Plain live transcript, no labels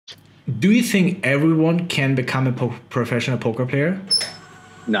do you think everyone can become a professional poker player?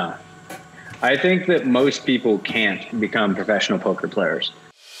 No. I think that most people can't become professional poker players.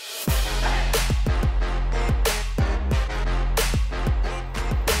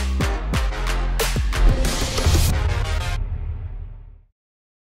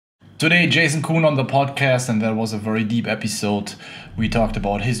 Today, Jason Koon on the podcast, and that was a very deep episode. We talked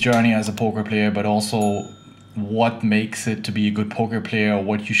about his journey as a poker player, but also what makes it to be a good poker player,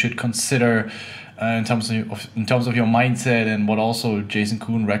 what you should consider in terms of your mindset, and what also Jason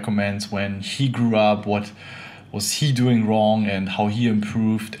Koon recommends when he grew up, what was he doing wrong and how he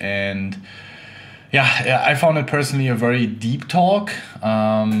improved. And yeah, I found it personally a very deep talk.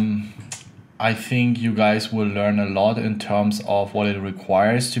 I think you guys will learn a lot in terms of what it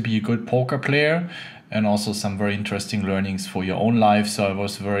requires to be a good poker player, and also some very interesting learnings for your own life. So I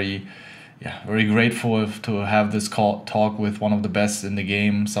was very grateful to have this talk with one of the best in the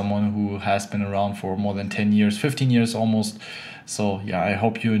game, someone who has been around for more than 10 years, 15 years almost. So yeah, I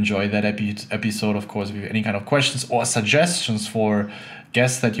hope you enjoy that episode. Of course, if you have any kind of questions or suggestions for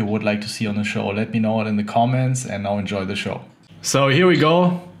guests that you would like to see on the show, let me know it in the comments, and now enjoy the show. So here we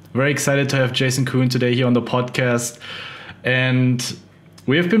go. Very excited to have Jason Koon today here on the podcast. And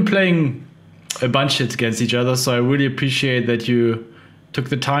we have been playing a bunch against each other, so I really appreciate that you took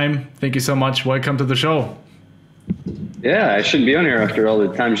the time. Thank you so much. Welcome to the show. Yeah, I shouldn't be on here after all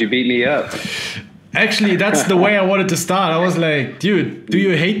the times you beat me up. Actually, that's the way I wanted to start. I was like, dude, do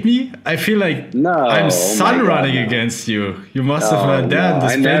you hate me? I feel like I'm sun running against you. You must have heard that.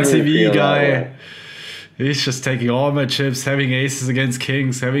 This Bencb guy. He's just taking all my chips, having aces against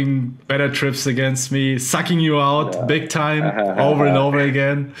kings, having better trips against me, sucking you out big time over and over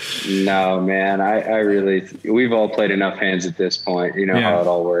again. No, man, I really, we've all played enough hands at this point. You know how it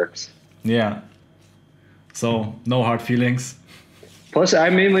all works. Yeah. So no hard feelings. Plus, I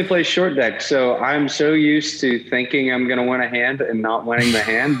mainly play short deck, so I'm so used to thinking I'm going to win a hand and not winning the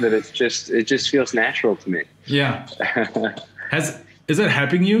hand that it just feels natural to me. Yeah. Is it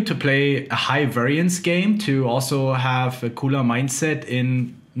helping you to play a high variance game, to also have a cooler mindset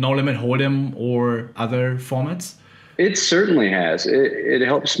in No Limit Hold'em or other formats? It certainly has. It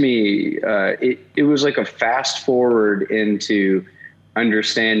helps me. It was like a fast forward into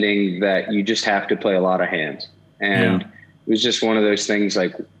understanding that you just have to play a lot of hands. And it was just one of those things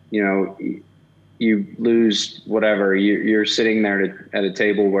like, you know, you lose whatever. You're sitting there at a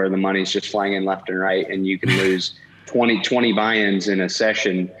table where the money's just flying in left and right, and you can lose 20 buy-ins in a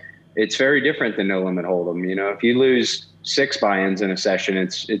session. It's very different than No Limit Hold'em. You know, if you lose 6 buy-ins in a session,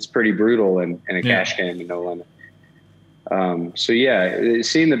 it's pretty brutal in a cash game in No Limit. So yeah,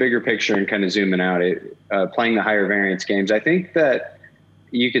 seeing the bigger picture and kind of zooming out, playing the higher variance games, I think that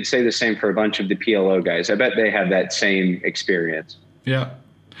you could say the same for a bunch of the PLO guys. I bet they have that same experience. Yeah.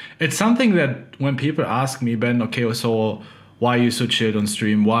 It's something that when people ask me, Ben, okay, so why are you so chilled on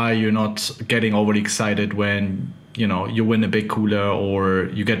stream? Why are you not getting overly excited when you win a big cooler, or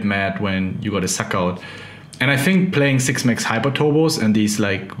you get mad when you got a suck out? And I think playing 6-max hyper turbos and these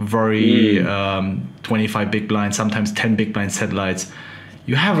like very 25 big blinds, sometimes 10 big blind satellites,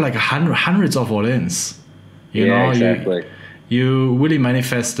 you have like hundreds of all-ins. You know, exactly. You really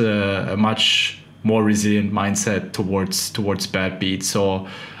manifest a much more resilient mindset towards bad beats. So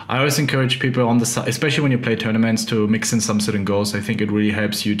I always encourage people on the side, especially when you play tournaments, to mix in some sit and goes. I think it really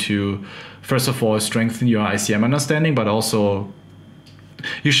helps you to, first of all, strengthen your ICM understanding, but also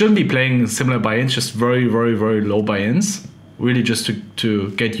you shouldn't be playing similar buy-ins, just very, very, very low buy-ins, really just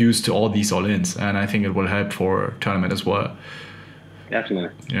to get used to all these all-ins. And I think it will help for tournament as well. Definitely.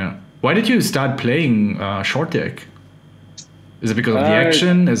 Yeah. Why did you start playing short deck? Is it because of the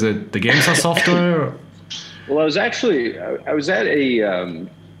action? Is it the games are softer? Well, I was at a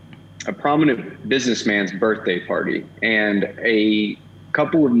prominent businessman's birthday party, and a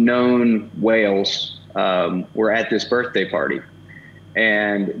couple of known whales were at this birthday party,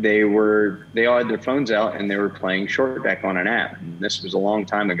 and they all had their phones out and they were playing short deck on an app. And this was a long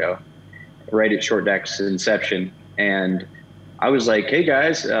time ago, right at short deck's inception. And I was like, hey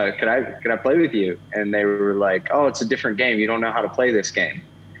guys, could I play with you? And they were like, oh, it's a different game. You don't know how to play this game.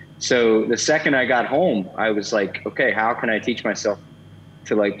 So the second I got home, I was like, okay, how can I teach myself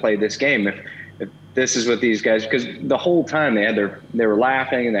to like play this game if this is what these guys, because the whole time they were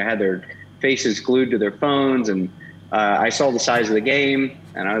laughing and they had their faces glued to their phones, and I saw the size of the game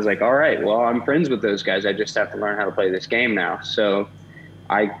and I was like, all right, well, I'm friends with those guys. I just have to learn how to play this game now. So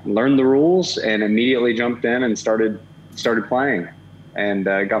I learned the rules and immediately jumped in and started playing, and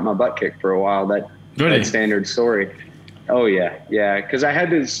got my butt kicked for a while. That standard story. Oh yeah. Because I had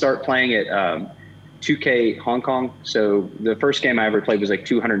to start playing it 2K Hong Kong. So the first game I ever played was like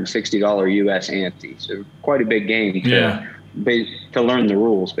 $260 US ante. So quite a big game to learn the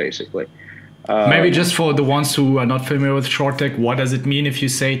rules, basically. Maybe just for the ones who are not familiar with short deck, what does it mean if you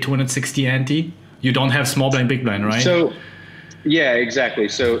say 260 ante? You don't have small blind, big blind, right? So, yeah, exactly.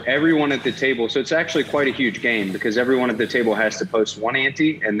 So everyone at the table, so it's actually quite a huge game because everyone at the table has to post one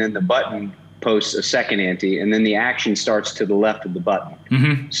ante, and then the button posts a second ante, and then the action starts to the left of the button.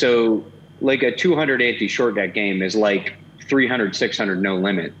 Mm-hmm. So like a 200 ante short deck game is like 300, 600 no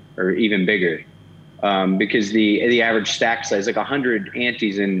limit, or even bigger. Because the average stack size, like 100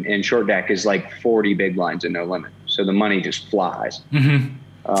 antes in short deck is like 40 big blinds and no limit. So the money just flies.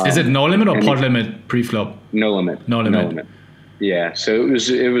 Mm-hmm. Is it no limit or pot limit pre-flop? No limit. No limit. No limit. Yeah. So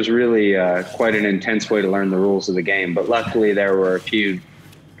it was really quite an intense way to learn the rules of the game. But luckily there were a few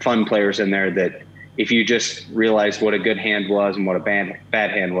fun players in there that if you just realized what a good hand was and what a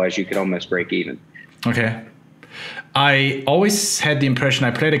bad hand was, you could almost break even. Okay. I always had the impression,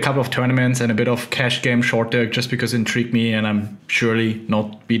 I played a couple of tournaments and a bit of cash game short deck just because it intrigued me, and I'm surely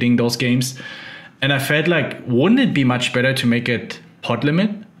not beating those games. And I felt like, wouldn't it be much better to make it pot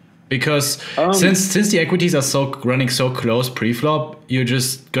limit? Because since the equities are running so close pre-flop, you're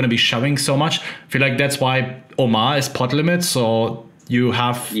just going to be shoving so much. I feel like that's why Omar is pot limit, so you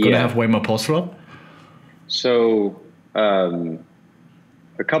have going to have way more post-flop. So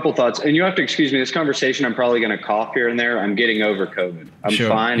a couple thoughts, and you have to excuse me, this conversation, I'm probably going to cough here and there. I'm getting over COVID. I'm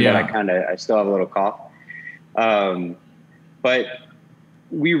fine, but I still have a little cough. But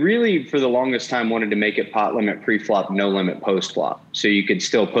we really, for the longest time, wanted to make it pot limit pre-flop, no limit post-flop. So you could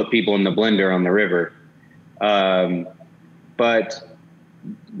still put people in the blender on the river. But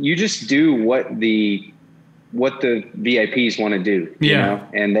you just do what the VIPs want to do, you know?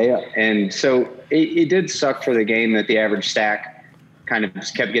 And so it did suck for the game that the average stack kind of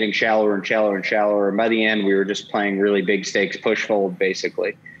just kept getting shallower and shallower and shallower. And by the end, we were just playing really big stakes, push fold,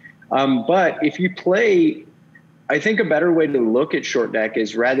 basically. But if you play, I think a better way to look at short deck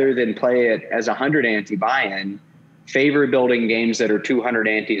is rather than play it as 100 ante buy-in, favor building games that are 200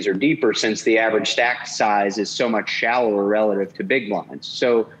 antes or deeper, since the average stack size is so much shallower relative to big blinds.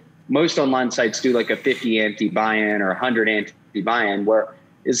 So most online sites do like a 50 ante buy-in or 100 ante buy-in, where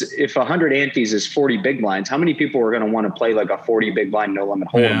if 100 antes is 40 big blinds, how many people are going to want to play like a 40 big blind no limit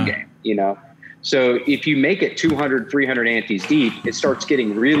hold'em game, you know? So if you make it 200, 300 antes deep, it starts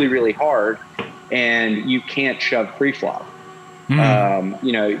getting really, really hard, and you can't shove pre-flop.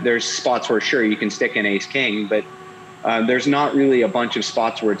 You know, there's spots where sure you can stick an ace king, but there's not really a bunch of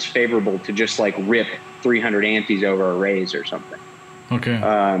spots where it's favorable to just like rip 300 antes over a raise or something. Okay.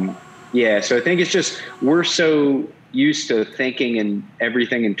 So I think it's just, we're so used to thinking and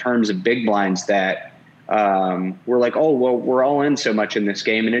everything in terms of big blinds that we're like, oh, well, we're all in so much in this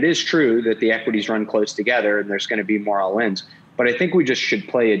game. And it is true that the equities run close together and there's going to be more all-ins. But I think we just should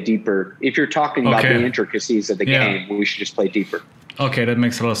play a deeper, if you're talking about the intricacies of the game, we should just play deeper. Okay, that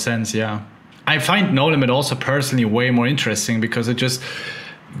makes a lot of sense, yeah. I find no limit also personally way more interesting because it just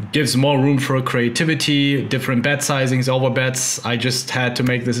gives more room for creativity, different bet sizings, over bets. I just had to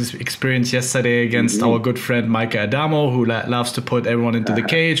make this experience yesterday against our good friend Micah Adamo, who loves to put everyone into the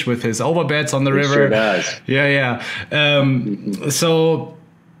cage with his over bets on the river. Sure does. Yeah. So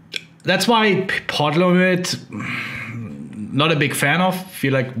that's why pot limit, not a big fan of,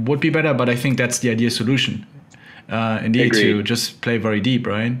 feel like would be better, but I think that's the ideal solution. Indeed, to just play very deep,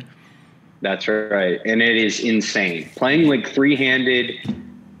 right? That's right. And it is insane. Playing like three-handed,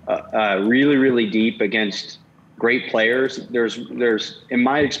 really, really deep against great players. There's, in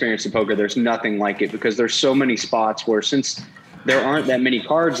my experience of poker, there's nothing like it because there's so many spots where, since there aren't that many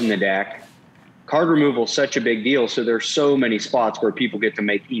cards in the deck, card removal is such a big deal. So there's so many spots where people get to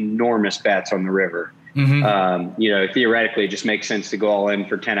make enormous bets on the river. You know, theoretically, it just makes sense to go all in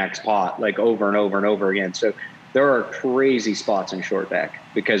for 10x pot, like over and over and over again. So there are crazy spots in short deck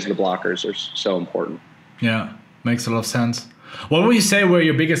because the blockers are so important. Yeah, makes a lot of sense. What would you say were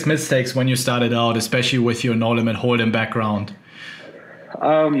your biggest mistakes when you started out, especially with your no limit hold'em background?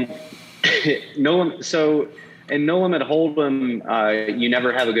 So in no limit hold'em, you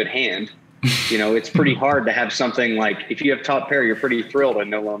never have a good hand. You know, it's pretty hard to have something like, if you have top pair, you're pretty thrilled in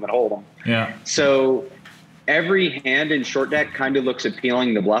no limit hold'em. Yeah. So every hand in short deck kind of looks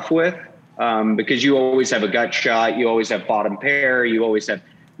appealing to bluff with, because you always have a gut shot, you always have bottom pair, you always have,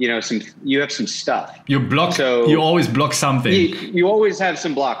 you know, you have some stuff. You block, so you always block something. You always have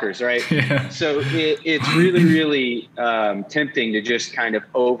some blockers, right? Yeah. So it's really, really tempting to just kind of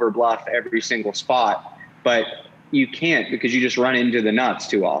over bluff every single spot, but you can't, because you just run into the nuts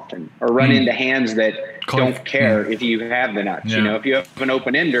too often, or run into hands that don't care if you have the nuts. Yeah. You know, if you have an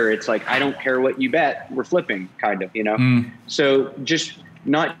open ender, it's like, I don't care what you bet, we're flipping, kind of, you know. So just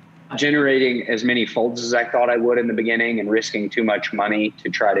not generating as many folds as I thought I would in the beginning, and risking too much money to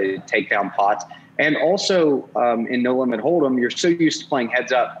try to take down pots. And also in No Limit Hold'em, you're so used to playing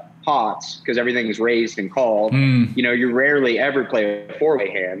heads up pots because everything is raised and called. You know, you rarely ever play a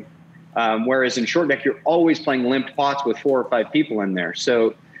 4-way hand. Whereas in short deck, you're always playing limped pots with 4 or 5 people in there.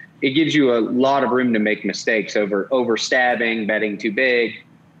 So it gives you a lot of room to make mistakes over stabbing, betting too big,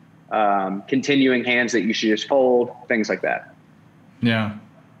 continuing hands that you should just fold, things like that. Yeah.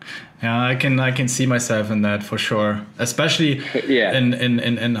 Yeah, I can see myself in that for sure, especially in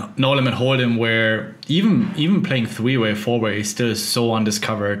No Limit Hold'em, where even playing 3-way, 4-way is still so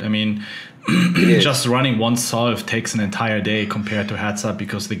undiscovered. I mean, just running one solve takes an entire day compared to heads up,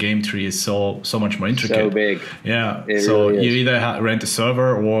 because the game tree is so much more intricate. So big. Yeah. It so really you either rent a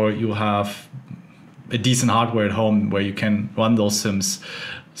server or you have a decent hardware at home where you can run those sims.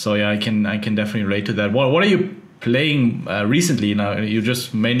 So yeah, I can definitely relate to that. What are you playing recently? Now you're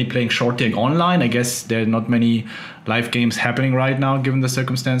just mainly playing short deck online. I guess there are not many live games happening right now given the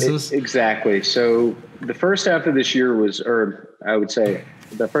circumstances. Exactly. So the first half of this year was, or I would say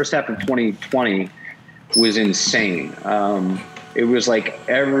the first half of 2020 was insane. It was like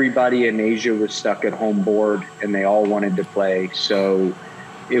everybody in Asia was stuck at home bored and they all wanted to play. So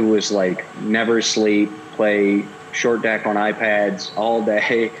it was like never sleep, play short deck on iPads all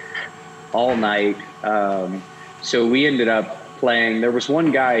day, all night. So we ended up playing. There was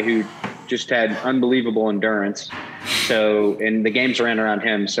one guy who just had unbelievable endurance. So, and the games ran around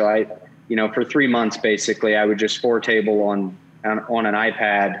him. So I, you know, for 3 months, basically, I would just 4 table on an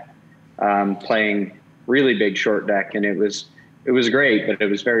iPad, playing really big short deck. And it was great, but it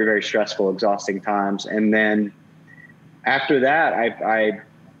was very, very stressful, exhausting times. And then after that, I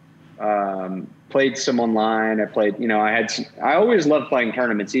played some online. I played, you know, I always love playing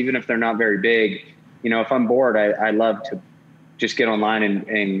tournaments, even if they're not very big. You know, if I'm bored, I love to just get online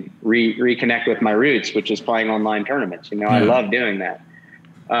and reconnect with my roots, which is playing online tournaments. You know, I love doing that.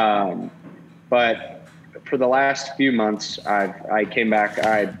 But for the last few months, I came back.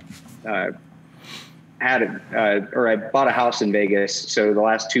 I bought a house in Vegas. So the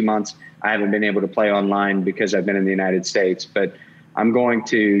last 2 months, I haven't been able to play online because I've been in the United States. But I'm going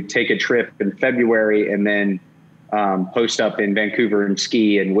to take a trip in February and then post up in Vancouver and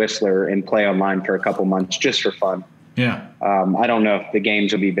ski and Whistler and play online for a couple months just for fun. Yeah. I don't know if the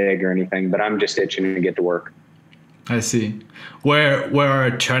games will be big or anything, but I'm just itching to get to work. I see. Where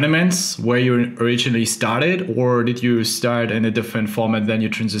are tournaments where you originally started, or did you start in a different format then you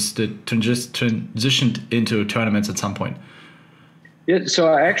transitioned into tournaments at some point? Yeah, so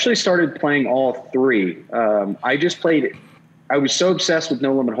I actually started playing all 3. I was so obsessed with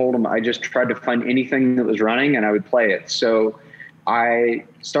No Limit Hold'em, I just tried to find anything that was running and I would play it. So I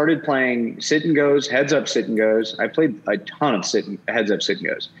started playing sit and goes, heads up sit and goes. I played a ton of heads up sit and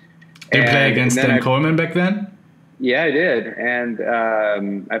goes. Did you play against Dan Coleman back then? Yeah, I did. And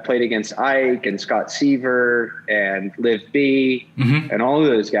I played against Ike and Scott Seaver and Liv B and all of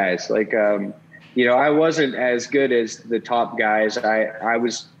those guys. Like, you know, I wasn't as good as the top guys.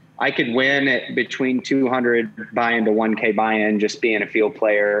 I could win at between 200 buy-in to 1K buy-in just being a field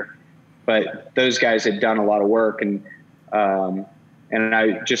player, but those guys had done a lot of work, and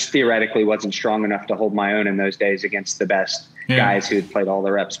I just theoretically wasn't strong enough to hold my own in those days against the best guys who had played all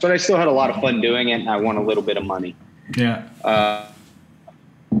the reps. But I still had a lot of fun doing it, and I won a little bit of money. Yeah. And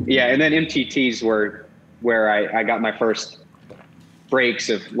then MTTs were where I got my first breaks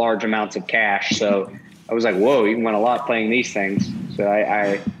of large amounts of cash. So I was like, whoa, you can win a lot playing these things. So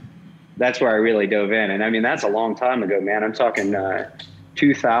that's where I really dove in. And I mean, that's a long time ago, man. I'm talking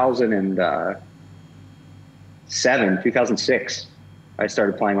 2006. I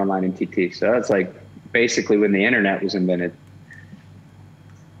started playing online in TT. So that's like basically when the internet was invented.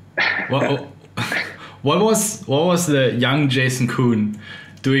 Well, what was the young Jason Koon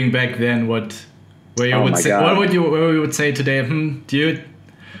doing back then? What you would say today? Dude,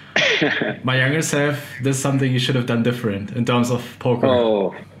 my younger self, there's something you should have done different in terms of poker.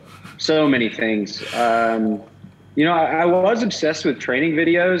 Oh, so many things. You know, I was obsessed with training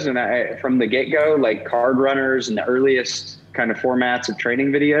videos, and from the get-go, like card runners and the earliest kind of formats of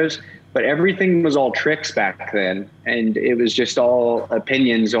training videos, but everything was all tricks back then. And it was just all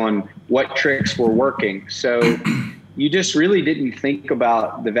opinions on what tricks were working. So you just really didn't think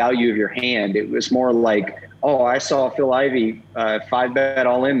about the value of your hand. It was more like oh, I saw Phil Ivey 5-bet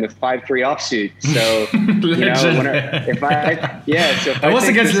all in with 5-3 offsuit. So, that was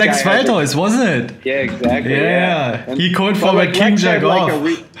against Lex Feltos, wasn't it? Yeah, exactly. Yeah. He called for a king jack off.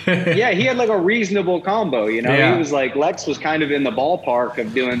 He had like a reasonable combo, He was like, Lex was kind of in the ballpark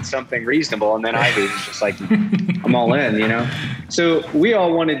of doing something reasonable. And then Ivey was just like, I'm all in, So we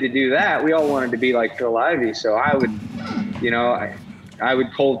all wanted to do that. We all wanted to be like Phil Ivey. So I would, I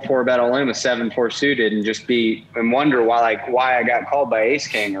would cold 4-bet all in with 7-4 suited and just and wonder why I got called by ace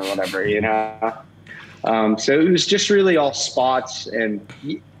king or whatever, So it was just really all spots, and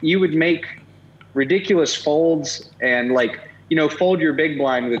you would make ridiculous folds and fold your big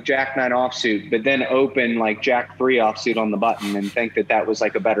blind with jack 9 offsuit, but then open like jack 3 offsuit on the button and think that was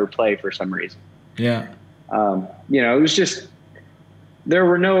like a better play for some reason. Yeah. It was just, there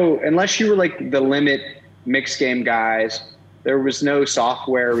were no, unless you were like the limit mixed game guys, there was no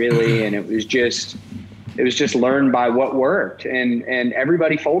software really, and it was just learned by what worked, and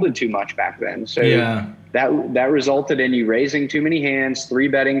everybody folded too much back then. So that resulted in you raising too many hands,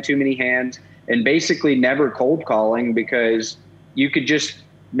 3-betting too many hands, and basically never cold calling, because you could just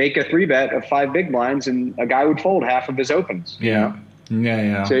make a 3-bet of 5 big blinds and a guy would fold half of his opens. Yeah.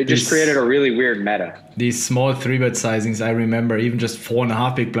 So it just created a really weird meta. These small 3-bet sizings, I remember, even just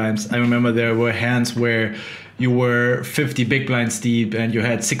 4.5 big blinds. I remember there were hands where you were 50 big blinds deep and you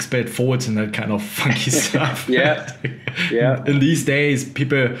had 6-bet folds and that kind of funky stuff. Yeah. In these days,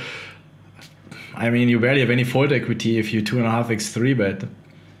 people, you barely have any fold equity if you 2.5x 3-bet.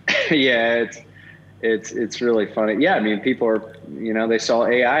 Yeah, it's really funny. Yeah, people are, they saw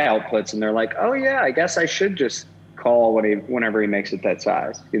AI outputs and they're like, oh yeah, I guess I should just call whenever he makes it that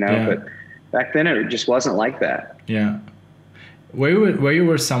size, But back then it just wasn't like that. Yeah. Where you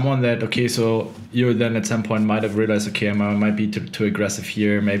were someone that, okay, so you then at some point might have realized, okay, I might be too aggressive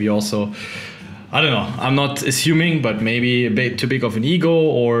here. Maybe also, I don't know, I'm not assuming, but maybe a bit too big of an ego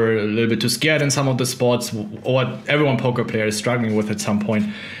or a little bit too scared in some of the spots, or what everyone poker player is struggling with at some point.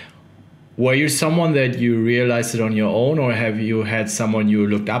 Were you someone that you realized it on your own, or have you had someone you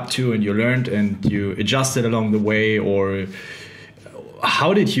looked up to and you learned and you adjusted along the way, or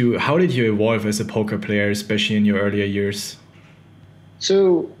how did you evolve as a poker player, especially in your earlier years?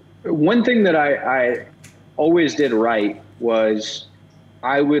 So one thing that I always did right was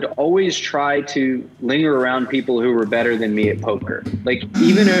I would always try to linger around people who were better than me at poker. Like,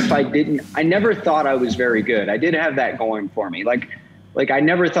 even if I never thought I was very good. I did have that going for me. Like I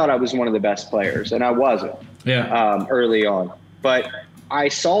never thought I was one of the best players, and I wasn't early on. But I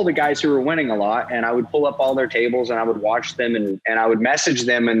saw the guys who were winning a lot, and I would pull up all their tables and I would watch them, and I would message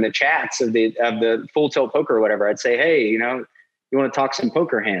them in the chats of the Full Tilt Poker or whatever. I'd say, hey, you want to talk some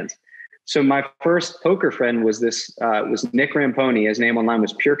poker hands? So my first poker friend was was Nick Ramponi. His name online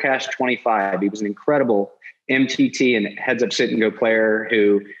was Pure Cash 25. He was an incredible MTT and heads up sit and go player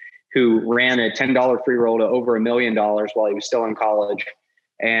who ran a $10 free roll to over $1 million while he was still in college.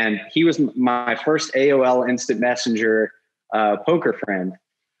 And he was my first AOL instant messenger poker friend.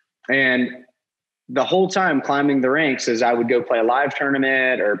 And the whole time climbing the ranks, as I would go play a live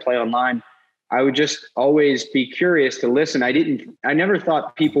tournament or play online, I would just always be curious to listen. I never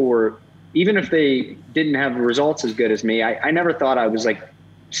thought people were, even if they didn't have results as good as me, I never thought I was like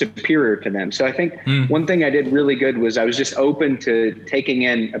superior to them. So I think one thing I did really good was I was just open to taking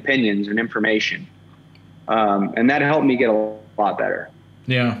in opinions and information. And that helped me get a lot better.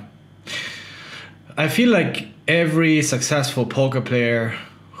 Yeah. I feel like every successful poker player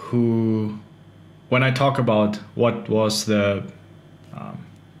who, when I talk about what was the,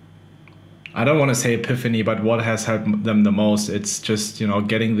 I don't want to say epiphany, but what has helped them the most, it's just,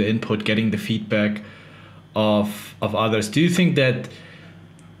 getting the input, getting the feedback of others. Do you think that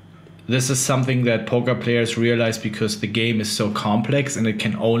this is something that poker players realize because the game is so complex and it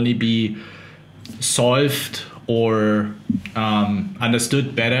can only be solved or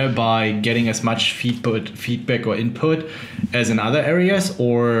understood better by getting as much feedback or input as in other areas?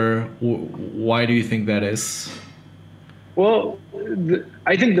 Or why do you think that is? Well,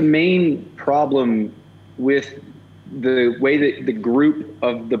 I think the main problem with the way that the group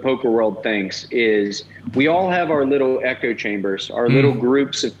of the poker world thinks is we all have our little echo chambers, our little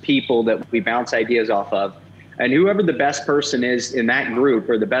groups of people that we bounce ideas off of. And whoever the best person is in that group,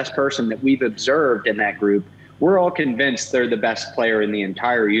 or the best person that we've observed in that group, we're all convinced they're the best player in the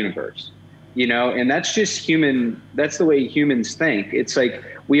entire universe, and that's just human. That's the way humans think. It's like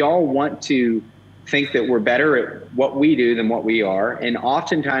we all want to think that we're better at what we do than what we are. And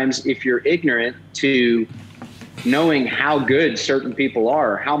oftentimes, if you're ignorant to knowing how good certain people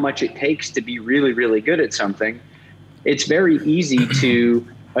are, how much it takes to be really, really good at something, it's very easy to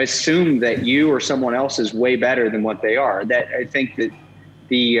assume that you or someone else is way better than what they are. That I think that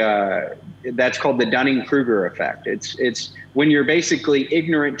that's called the Dunning-Kruger effect. It's when you're basically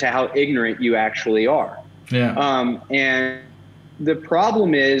ignorant to how ignorant you actually are. Yeah. And the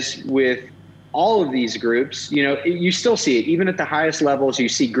problem is with all of these groups, you still see it even at the highest levels. You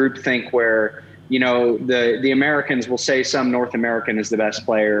see groupthink where the Americans will say some North American is the best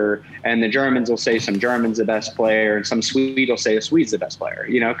player, and the Germans will say some German's the best player, and some Swede will say a Swede's the best player.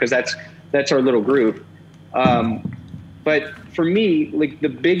 Because that's our little group. But for me, like the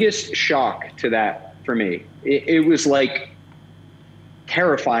biggest shock to that for me, it was like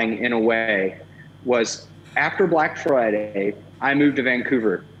terrifying in a way, was after Black Friday, I moved to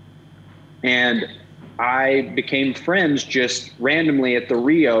Vancouver, and I became friends just randomly at the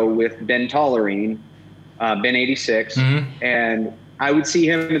Rio with Ben Tollerine, Ben86, and I would see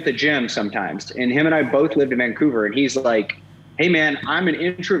him at the gym sometimes. And him and I both lived in Vancouver, and he's like, "Hey man, I'm an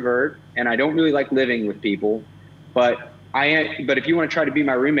introvert and I don't really like living with people, but if you want to try to be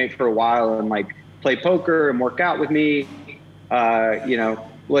my roommate for a while and like play poker and work out with me,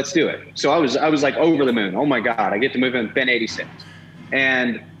 let's do it." So I was like over the moon. Oh my God, I get to move in with Ben86.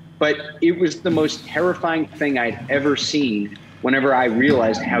 But it was the most terrifying thing I'd ever seen whenever I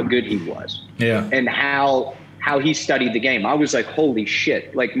realized how good he was. Yeah. And how he studied the game. I was like, holy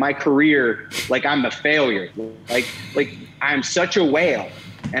shit, like my career, like I'm a failure. Like I'm such a whale.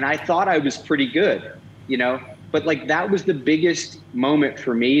 And I thought I was pretty good, but like that was the biggest moment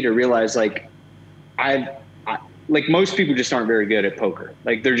for me to realize like like most people just aren't very good at poker.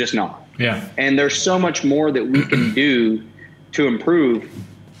 Like they're just not. Yeah. And there's so much more that we can do to improve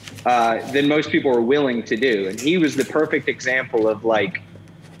than most people are willing to do. And he was the perfect example of like,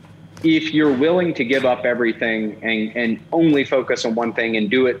 if you're willing to give up everything and only focus on one thing and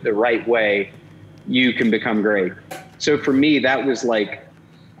do it the right way, you can become great. So for me, that was like,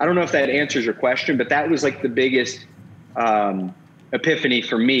 I don't know if that answers your question, but that was like the biggest epiphany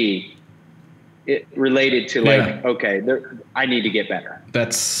for me. It related to like, okay, I need to get better.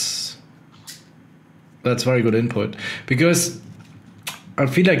 That's very good input, because I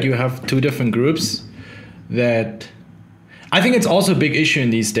feel like you have two different groups that I think it's also a big issue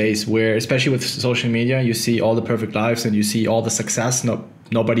in these days, where especially with social media, you see all the perfect lives and you see all the success.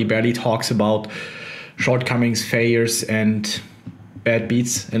 Nobody barely talks about shortcomings, failures, and bad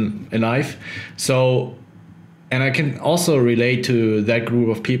beats in life. So, and I can also relate to that group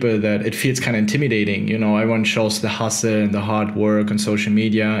of people that it feels kind of intimidating. Everyone shows the hustle and the hard work on social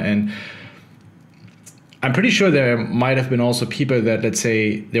media, and I'm pretty sure there might have been also people that, let's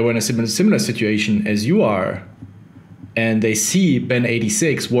say, they were in a similar situation as you are, and they see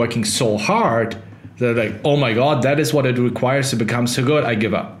Ben86 working so hard, they're like, oh my God, that is what it requires to become so good, I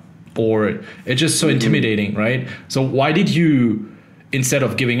give up. Or it's just so intimidating, right? So why did you, instead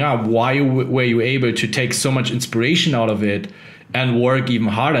of giving up, why were you able to take so much inspiration out of it and work even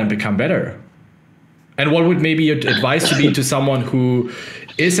harder and become better? And what would maybe your advice to be to someone who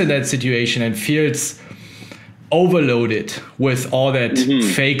is in that situation and feels overloaded with all that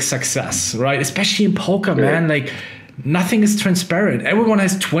fake success, right? Especially in poker, man. Like nothing is transparent. Everyone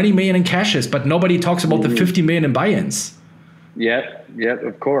has 20 million in cashes, but nobody talks about the 50 million in buy-ins. Yep,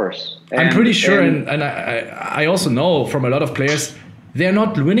 of course. I'm pretty sure, and I also know from a lot of players, they're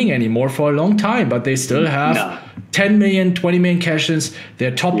not winning anymore for a long time, but they still have 10 million, 20 million cashes.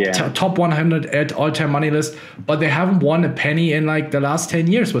 They're top 100 at all-time money list, but they haven't won a penny in like the last 10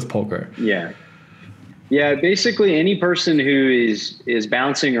 years with poker. Yeah, basically any person who is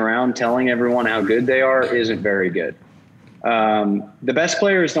bouncing around telling everyone how good they are isn't very good. The best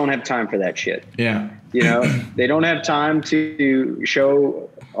players don't have time for that shit. Yeah. They don't have time to show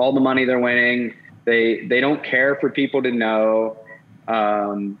all the money they're winning. They don't care for people to know.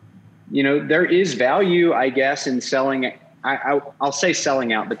 There is value, I guess, in selling. I'll say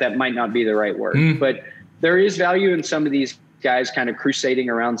selling out, but that might not be the right word. But there is value in some of these guys kind of crusading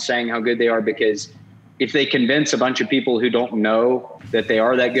around saying how good they are, because if they convince a bunch of people who don't know that they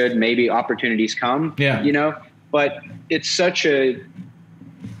are that good, maybe opportunities come. But it's such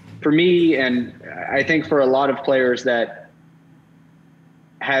for me, and I think for a lot of players that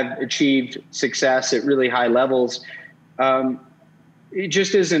have achieved success at really high levels, it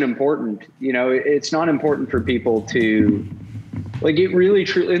just isn't important. It's not important for people to, like, it really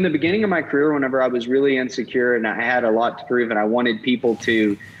truly, in the beginning of my career, whenever I was really insecure and I had a lot to prove and I wanted people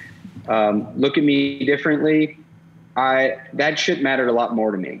to look at me differently, that shit mattered a lot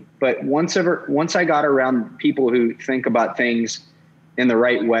more to me. But once I got around people who think about things in the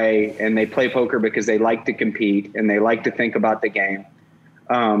right way and they play poker because they like to compete and they like to think about the game,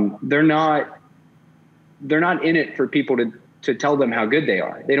 they're not in it for people to tell them how good they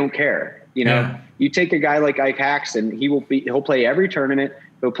are. They don't care. You know, you take a guy like Ike Haxton, he'll play every tournament.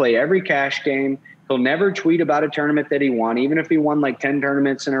 He'll play every cash game. He'll never tweet about a tournament that he won, even if he won like 10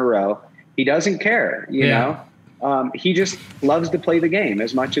 tournaments in a row. He doesn't care, you know. He just loves to play the game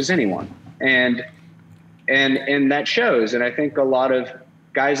as much as anyone. And that shows. And I think a lot of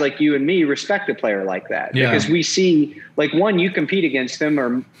guys like you and me respect a player like that because we see, like, one, you compete against him,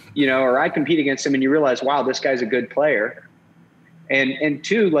 or, you know, or I compete against him and you realize, wow, this guy's a good player. And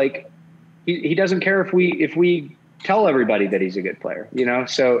two, like, he doesn't care if we tell everybody that he's a good player, you know?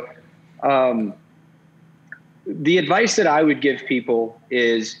 So, the advice that I would give people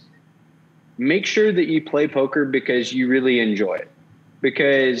is make sure that you play poker because you really enjoy it.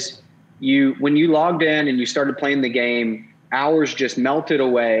 Because when you logged in and you started playing the game, hours just melted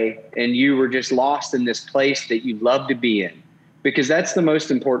away and you were just lost in this place that you love to be in, because that's the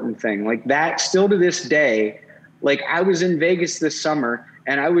most important thing. Like, that still to this day, like, I was in Vegas this summer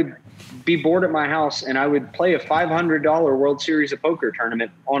and I would be bored at my house and I would play a $500 World Series of Poker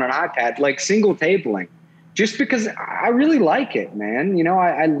tournament on an iPad, like single tabling, just because I really like it, man. You know,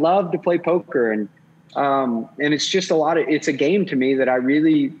 I love to play poker, and it's just it's a game to me that I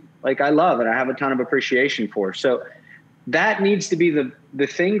really like. I love, and I have a ton of appreciation for. So that needs to be the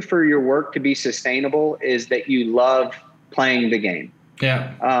thing for your work to be sustainable, is that you love playing the game.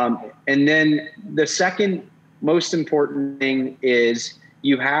 Yeah. And then the second most important thing is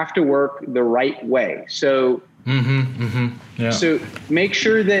you have to work the right way. So, so make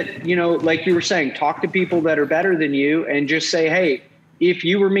sure that, you know, like you were saying, talk to people that are better than you and just say, hey, if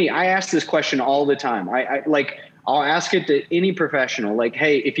you were me, I ask this question all the time. I'll ask it to any professional, like,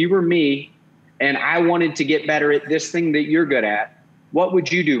 hey, if you were me and I wanted to get better at this thing that you're good at, what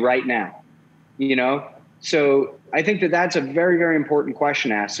would you do right now? You know? So I think that that's a very, very important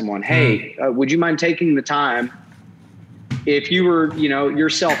question to ask someone. Hey, would you mind taking the time, if you were, you know,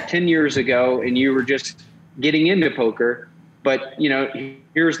 yourself 10 years ago and you were just getting into poker, but, you know,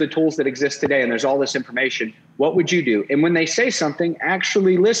 here's the tools that exist today and there's all this information, what would you do? And when they say something,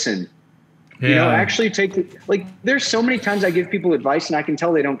 actually listen. You know, actually like, there's so many times I give people advice and I can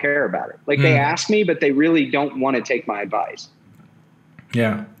tell they don't care about it. Like, they ask me, but they really don't want to take my advice.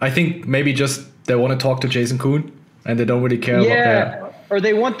 Yeah. I think maybe just they want to talk to Jason Koon and they don't really care about that. Or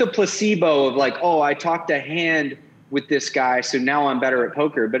they want the placebo of like, oh, I talked a hand with this guy, so now I'm better at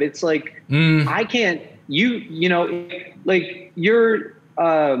poker. But it's like, I can't, you know, like your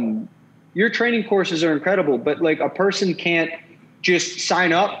training courses are incredible, but like, a person can't just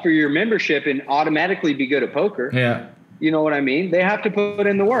sign up for your membership and automatically be good at poker. Yeah. You know what I mean? They have to put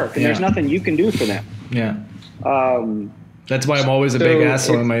in the work, and there's nothing you can do for them. Yeah. That's why I'm always a big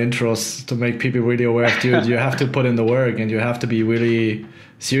asshole in my intros, to make people really aware of, dude, you have to put in the work and you have to be really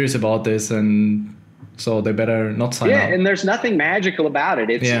serious about this, and so they better not sign up. Yeah, and there's nothing magical about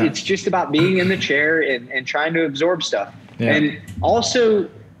it. It's just about being in the chair and trying to absorb stuff. Yeah. And also,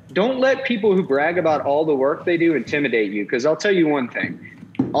 don't let people who brag about all the work they do intimidate you, because I'll tell you one thing.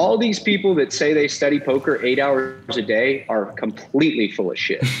 All these people that say they study poker 8 hours a day are completely full of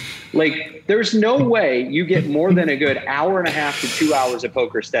shit. Like, there's no way you get more than a good hour and a half to 2 hours of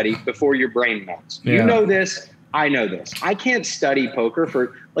poker study before your brain melts. Yeah. You know this. I know this. I can't study poker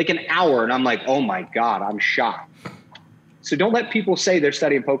for like an hour and I'm like, oh my God, I'm shocked. So don't let people say they're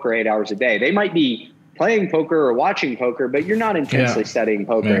studying poker 8 hours a day. They might be playing poker or watching poker, but you're not intensely studying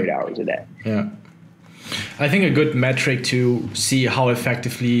poker 8 hours a day. Yeah. I think a good metric to see how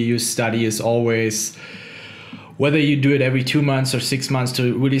effectively you study is always whether you do it every 2 months or 6 months,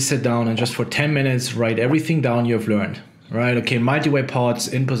 to really sit down and just for 10 minutes write everything down you've learned. Right? Okay, multi-way pots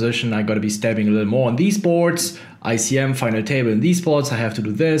in position, I got to be stepping a little more on these boards. ICM, final table in these boards, I have to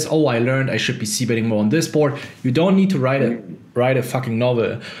do this. Oh, I learned I should be c-betting more on this board. You don't need to write a fucking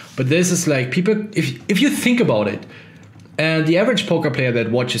novel. But this is like, people, if you think about it, and the average poker player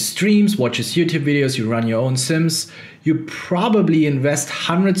that watches streams, watches YouTube videos, you run your own sims, you probably invest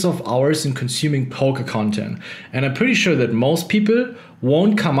hundreds of hours in consuming poker content. And I'm pretty sure that most people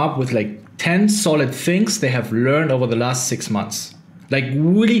won't come up with like 10 solid things they have learned over the last 6 months. Like,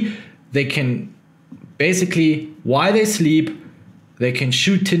 really, they can basically, while they sleep, they can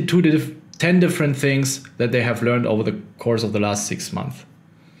shoot 10 different things that they have learned over the course of the last 6 months.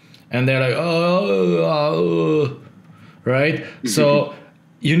 And they're like, right? So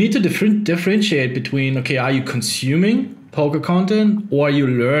you need to differentiate between, okay, are you consuming poker content or are you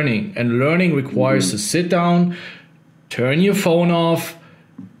learning? And learning requires to sit down, turn your phone off,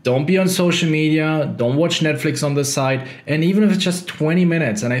 don't be on social media, don't watch Netflix on the side, and even if it's just 20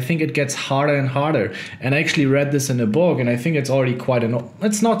 minutes, and I think it gets harder and harder. And I actually read this in a book, and I think it's already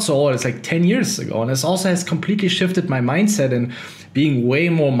it's not so old, it's like 10 years ago, and this also has completely shifted my mindset and being way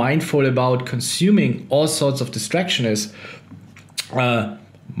more mindful about consuming all sorts of distraction is,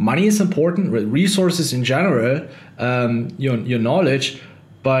 money is important, resources in general, your knowledge,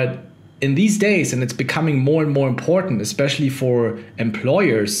 but in these days, and it's becoming more and more important, especially for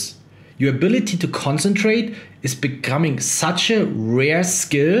employers, your ability to concentrate is becoming such a rare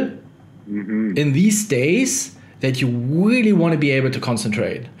skill in these days that you really want to be able to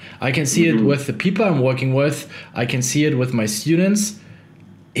concentrate. I can see it with the people I'm working with. I can see it with my students.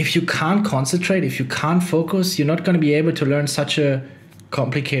 If you can't concentrate, if you can't focus, you're not going to be able to learn such a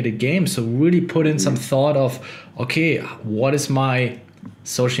complicated game. So really put in some thought of, okay, what is my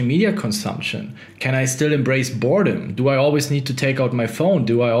social media consumption? Can I still embrace boredom? Do I always need to take out my phone?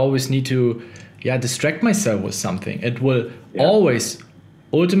 Do I always need to distract myself with something? It will always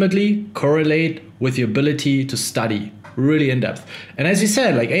ultimately correlate with your ability to study really in depth. And as you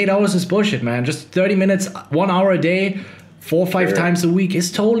said, like 8 hours is bullshit, man. Just 30 minutes, 1 hour a day, 4 or 5 times a week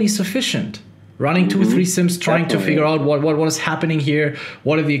is totally sufficient. Running 2 or 3 sims, trying to figure out what is happening here,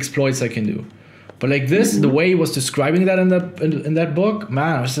 what are the exploits I can do. But like this, the way he was describing that in that book,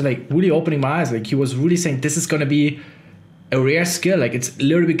 man, I was just like really opening my eyes. Like he was really saying this is going to be a rare skill. Like it's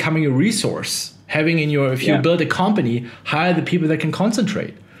literally becoming a resource. Having in your, if you build a company, hire the people that can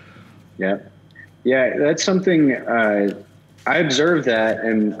concentrate. Yeah, that's something I observed that,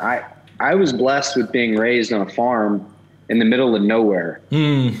 and I was blessed with being raised on a farm in the middle of nowhere,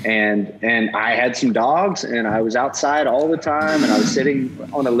 and I had some dogs, and I was outside all the time, and I was sitting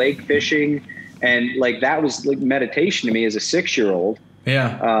on a lake fishing. And like, that was like meditation to me as a 6-year-old.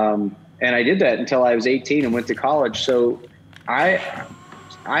 And I did that until I was 18 and went to college. So I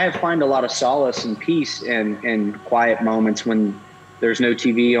have find a lot of solace and peace in quiet moments when there's no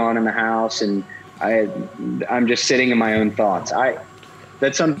TV on in the house. And I'm just sitting in my own thoughts.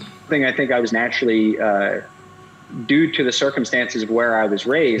 That's something I think I was naturally, due to the circumstances of where I was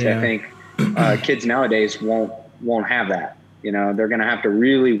raised. I think kids nowadays won't have that. You know, they're going to have to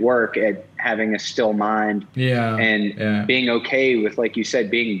really work at having a still mind and being okay with, like you said,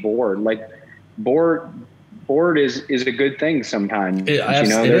 being bored. Like bored is a good thing sometimes.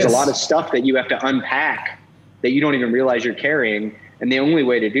 There's a lot of stuff that you have to unpack that you don't even realize you're carrying. And the only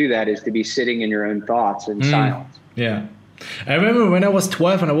way to do that is to be sitting in your own thoughts in silence. Yeah. I remember when I was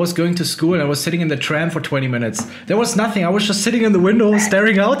 12 and I was going to school and I was sitting in the tram for 20 minutes. There was nothing. I was just sitting in the window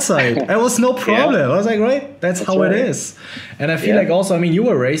staring outside. There was no problem. I was like, right, that's how it is. And I feel like also, I mean, you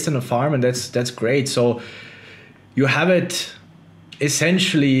were raised on a farm, and that's great. So you have it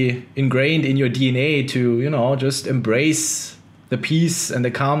essentially ingrained in your DNA to, just embrace the peace and the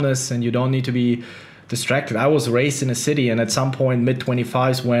calmness, and you don't need to be distracted. I was raised in a city, and at some point,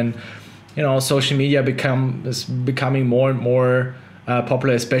 mid-25s, when social media is becoming more and more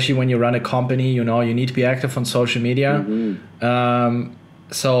popular, especially when you run a company. You need to be active on social media.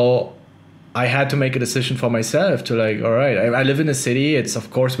 So I had to make a decision for myself to like, all right, I live in a city. It's,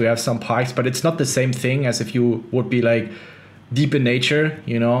 of course, we have some parks, but it's not the same thing as if you would be like deep in nature,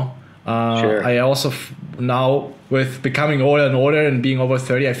 I also now, with becoming older and older and being over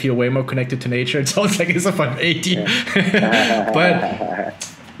 30, I feel way more connected to nature. It sounds like as if I'm 80.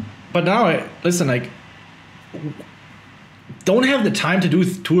 But now, listen, like, don't have the time to do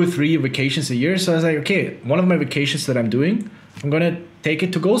 2 or 3 vacations a year. So I was like, okay, one of my vacations that I'm doing, I'm going to take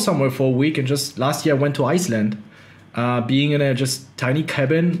it to go somewhere for a week. And just last year I went to Iceland, being in a just tiny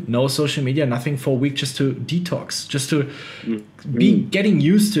cabin, no social media, nothing for a week, just to detox, just to be getting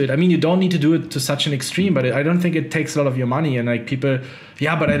used to it. I mean, you don't need to do it to such an extreme, but I don't think it takes a lot of your money. And like people,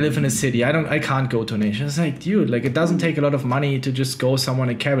 but I live in a city. I can't go to a nation. It's like, dude, like it doesn't take a lot of money to just go somewhere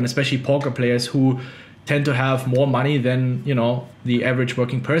in a cabin, especially poker players who tend to have more money than, the average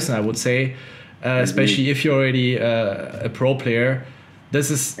working person, I would say, especially if you're already a pro player.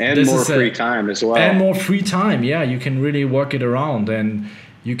 More free time as well. And more free time, you can really work it around, and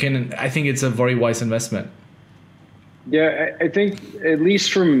I think it's a very wise investment. Yeah, I think at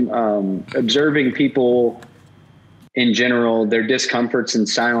least from observing people in general, their discomforts in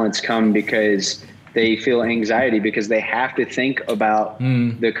silence come because they feel anxiety because they have to think about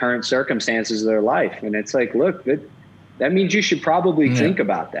the current circumstances of their life. And it's like, look, that means you should probably think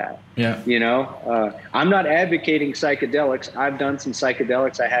about that. I'm not advocating psychedelics. I've done some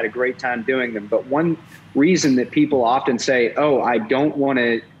psychedelics. I had a great time doing them. But one reason that people often say, oh, I don't want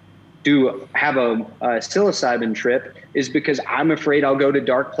to have a psilocybin trip is because I'm afraid I'll go to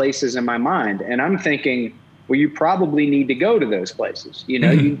dark places in my mind. And I'm thinking, well, you probably need to go to those places. You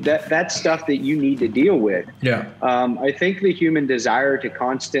know, that's stuff that you need to deal with. Yeah. I think the human desire to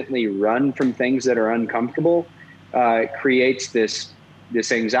constantly run from things that are uncomfortable creates this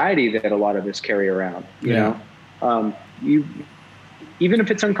anxiety that a lot of us carry around. You know, even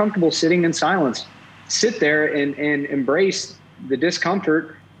if it's uncomfortable, sitting in silence, sit there and embrace the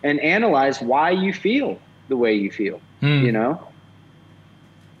discomfort and analyze why you feel the way you feel. You know.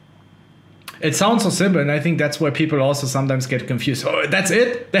 It sounds so simple, and I think that's where people also sometimes get confused. Oh, that's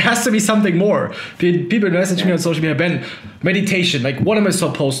it? There has to be something more. People message me on social media, Ben, meditation, like what am I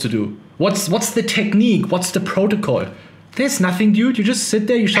supposed to do? What's the technique? What's the protocol? There's nothing, dude. You just sit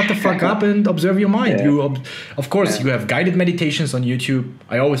there, you shut the fuck up and observe your mind. Of course, you have guided meditations on YouTube.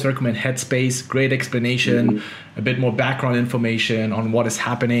 I always recommend Headspace, great explanation, a bit more background information on what is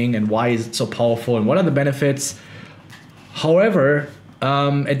happening and why is it so powerful and what are the benefits. However,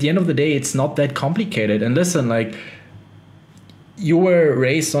 at the end of the day, it's not that complicated. And listen, like, you were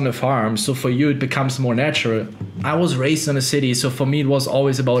raised on a farm, so for you it becomes more natural. I was raised in a city, so for me it was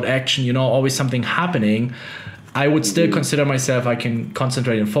always about action, you know, always something happening. I would still consider myself, I can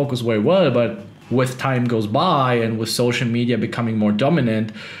concentrate and focus very well, but with time goes by and with social media becoming more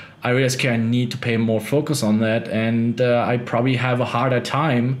dominant, I realized, okay, I need to pay more focus on that. And I probably have a harder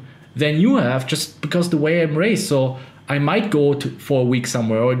time than you have just because the way I'm raised. So I might go for a week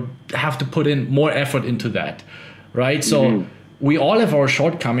somewhere or have to put in more effort into that, right? So we all have our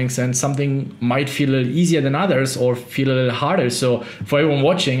shortcomings, and something might feel a little easier than others or feel a little harder. So for everyone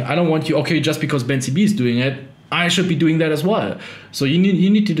watching, I don't want you, okay, just because Bencb is doing it, I should be doing that as well. So you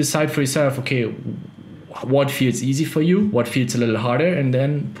need to decide for yourself, okay, what feels easy for you, what feels a little harder, and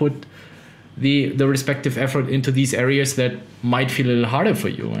then put the respective effort into these areas that might feel a little harder for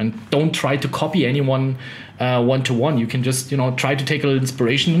you. And don't try to copy anyone one-to-one. You can just, you know, try to take a little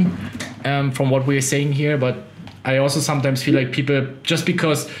inspiration from what we're saying here. But I also sometimes feel like people, just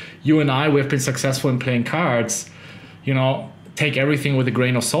because you and I, we've been successful in playing cards, you know, take everything with a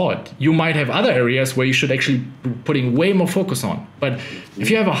grain of salt. You might have other areas where you should actually be putting way more focus on. But if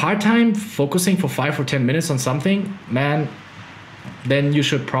you have a hard time focusing for 5 or 10 minutes on something, man, then you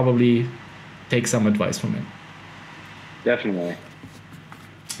should probably take some advice from it. Definitely.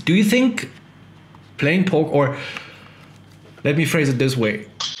 Do you think playing poker, or let me phrase it this way,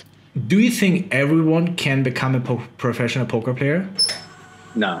 do you think everyone can become a professional poker player?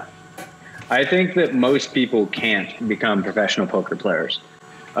 No. I think that most people can't become professional poker players.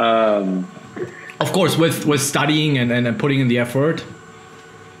 Of course, with studying and putting in the effort.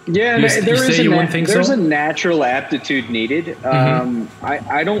 Yeah, there's a natural aptitude needed.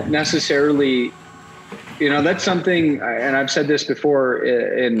 I don't necessarily, you know, that's something, and I've said this before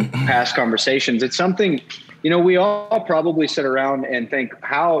in past conversations, it's something, you know, we all probably sit around and think,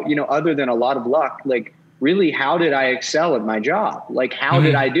 how, you know, other than a lot of luck, like, really, how did I excel at my job? Like, how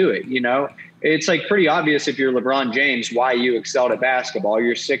did I do it? You know, it's like pretty obvious if you're LeBron James, why you excelled at basketball.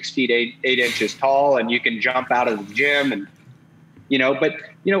 You're 6 feet 8 inches tall and you can jump out of the gym, and, you know, but,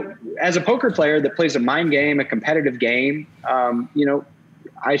 you know, as a poker player that plays a mind game, a competitive game, you know,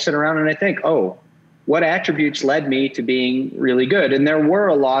 I sit around and I think, oh, what attributes led me to being really good? And there were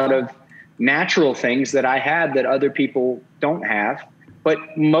a lot of natural things that I had that other people don't have.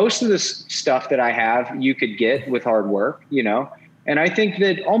 But most of the stuff that I have, you could get with hard work, you know. And I think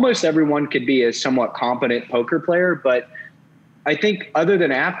that almost everyone could be a somewhat competent poker player. But I think other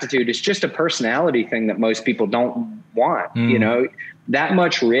than aptitude, it's just a personality thing that most people don't want, you know, that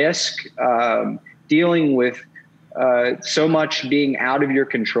much risk, dealing with so much being out of your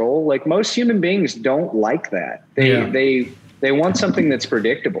control. Like, most human beings don't like that. They want something that's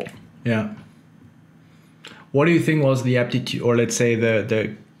predictable. Yeah. What do you think was the aptitude, or let's say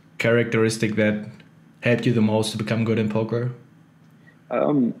the characteristic that helped you the most to become good in poker?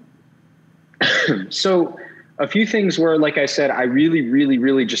 So a few things were, like I said, I really, really,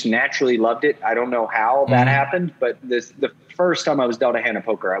 really just naturally loved it. I don't know how that happened, but the first time I was dealt a hand of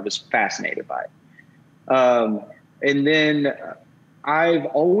poker, I was fascinated by it. And then I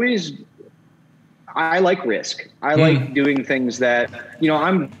like risk. I like doing things that, you know,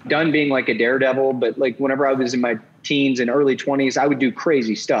 I'm done being like a daredevil, but like whenever I was in my teens and early 20s, I would do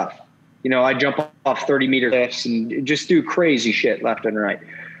crazy stuff. You know, I'd jump off 30-meter cliffs and just do crazy shit left and right.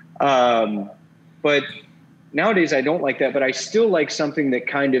 But nowadays I don't like that, but I still like something that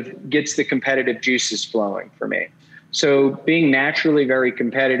kind of gets the competitive juices flowing for me. So being naturally very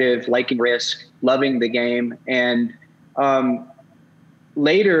competitive, liking risk, loving the game, and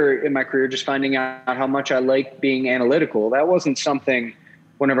later in my career, just finding out how much I like being analytical. That wasn't something,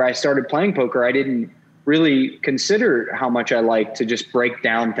 whenever I started playing poker, I didn't really consider how much I like to just break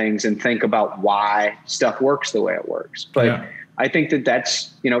down things and think about why stuff works the way it works. But I think that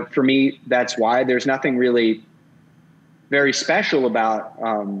that's, you know, for me, that's why there's nothing really very special about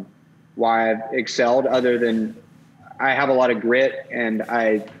why I've excelled, other than I have a lot of grit, and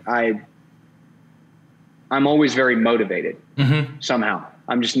I'm always very motivated. Somehow.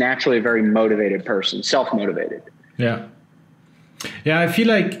 I'm just naturally a very motivated person, self-motivated. Yeah. Yeah, I feel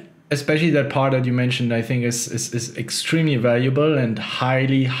like especially that part that you mentioned, I think is extremely valuable and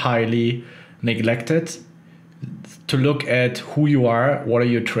highly neglected. To look at who you are, what are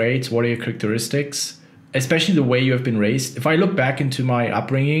your traits, what are your characteristics, especially the way you have been raised. If I look back into my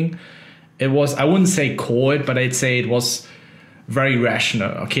upbringing, it was, I wouldn't say cold, but I'd say it was very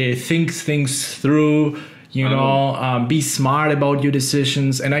rational. Okay, think things through, you know, be smart about your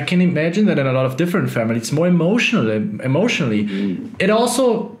decisions. And I can imagine that in a lot of different families, it's more emotionally. It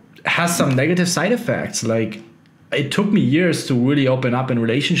also has some negative side effects. Like, it took me years to really open up in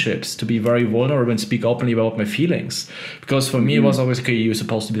relationships, to be very vulnerable and speak openly about my feelings. Because for me, it was always, okay, you're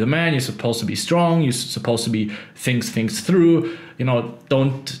supposed to be the man, you're supposed to be strong, you're supposed to be think things through, you know,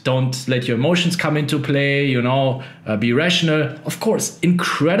 don't let your emotions come into play, you know, be rational. Of course,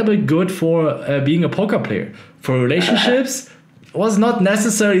 incredibly good for being a poker player. For relationships, was not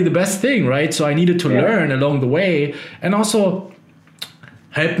necessarily the best thing, right? So I needed to learn along the way, and also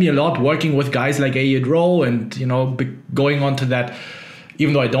helped me a lot working with guys like Elliot Rowe, and, you know, going on to that,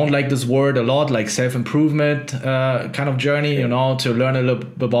 even though I don't like this word a lot, like self-improvement kind of journey, you know, to learn a little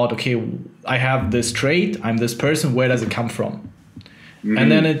bit about, okay, I have this trait, I'm this person, where does it come from?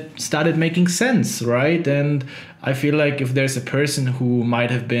 And then it started making sense, right? And I feel like if there's a person who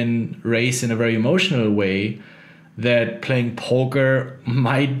might have been raised in a very emotional way, that playing poker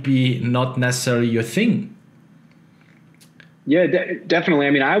might be not necessarily your thing. Yeah, definitely.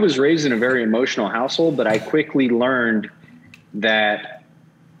 I mean, I was raised in a very emotional household, but I quickly learned that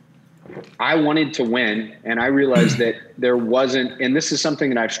I wanted to win. And I realized that there wasn't, and this is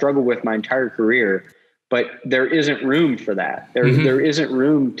something that I've struggled with my entire career, but there isn't room for that. There isn't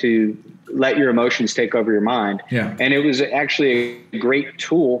room to let your emotions take over your mind. Yeah. And it was actually a great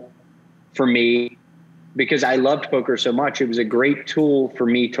tool for me, because I loved poker so much. It was a great tool for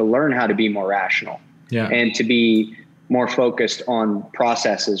me to learn how to be more rational and to be more focused on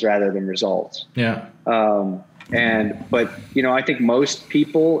processes rather than results. Yeah. But, you know, I think most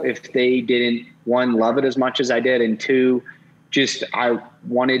people, if they didn't, one, love it as much as I did, and two, just, I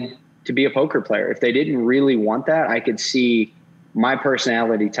wanted to be a poker player. If they didn't really want that, I could see my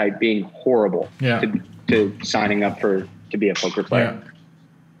personality type being horrible to signing up to be a poker player.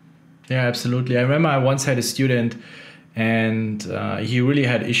 Yeah, absolutely. I remember I once had a student, and he really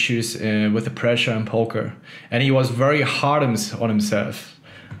had issues with the pressure in poker, and he was very hard on himself,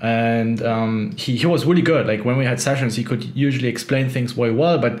 and he was really good. Like, when we had sessions, he could usually explain things very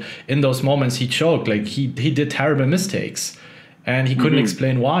well, but in those moments he choked. Like, he did terrible mistakes, and he couldn't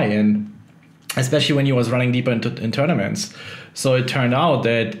explain why, and especially when he was running deeper in tournaments. So it turned out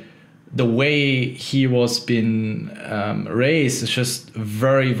that the way he was being raised is just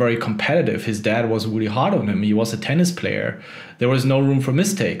very, very competitive. His dad was really hard on him. He was a tennis player. There was no room for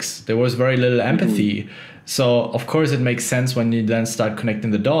mistakes. There was very little empathy. So of course it makes sense when you then start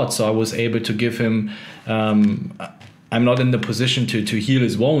connecting the dots. So I was able to give him, I'm not in the position to heal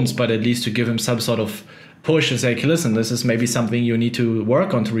his wounds, but at least to give him some sort of push and say, okay, listen, this is maybe something you need to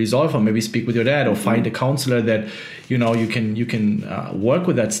work on to resolve, or maybe speak with your dad, or find a counselor that, you know, you can work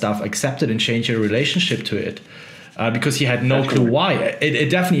with that stuff, accept it, and change your relationship to it. Because he had no clue why.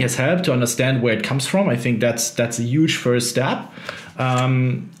 It definitely has helped to understand where it comes from. I think that's a huge first step.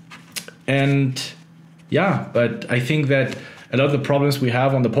 And yeah, but I think that a lot of the problems we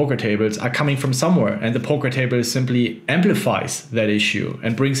have on the poker tables are coming from somewhere, and the poker table simply amplifies that issue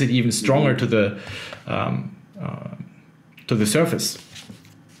and brings it even stronger to the surface.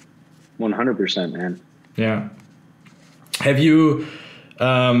 100%, man. Yeah. Have you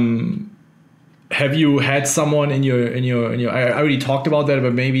had someone in your I already talked about that,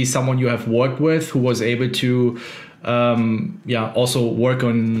 but maybe someone you have worked with who was able to also work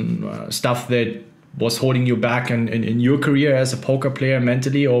on stuff that was holding you back in your career as a poker player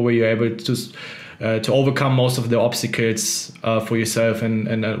mentally, or were you able to overcome most of the obstacles for yourself,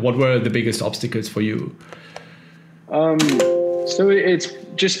 and what were the biggest obstacles for you? So it's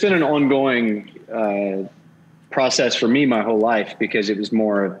just been an ongoing process for me my whole life, because it was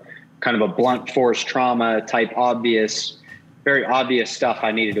more of kind of a blunt force trauma type, very obvious stuff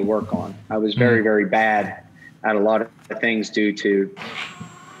I needed to work on. I was very, very bad at a lot of things due to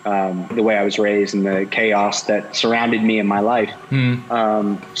the way I was raised and the chaos that surrounded me in my life.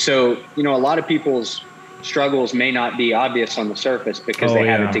 So, you know, a lot of people's struggles may not be obvious on the surface because they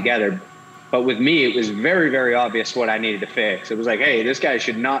have it together. But with me, it was very, very obvious what I needed to fix. It was like, hey, this guy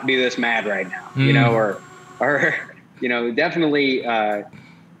should not be this mad right now, you know, or, you know, definitely,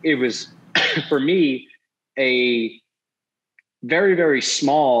 it was for me a very, very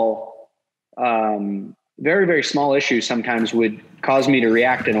small, very, very small issue sometimes would cause me to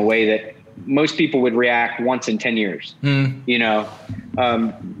react in a way that most people would react once in 10 years. You know,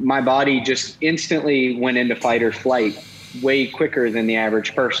 my body just instantly went into fight or flight way quicker than the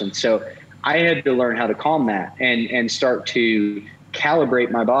average person. So I had to learn how to calm that and start to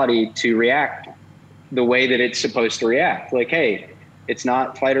calibrate my body to react the way that it's supposed to react. Like, hey, it's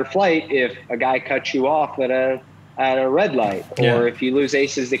not fight or flight if a guy cuts you off at a red light, or if you lose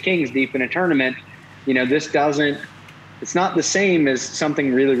aces to kings deep in a tournament. You know, it's not the same as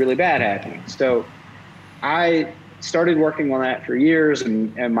something really, really bad happening. So I started working on that for years,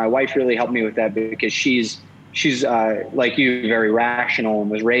 and my wife really helped me with that because she's like you, very rational,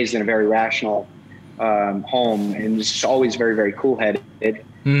 and was raised in a very rational home, and was always very, very cool-headed.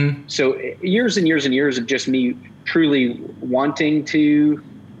 So years and years and years of just me truly wanting to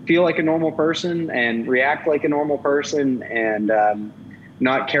feel like a normal person and react like a normal person, and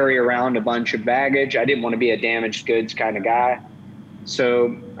not carry around a bunch of baggage. I didn't want to be a damaged goods kind of guy.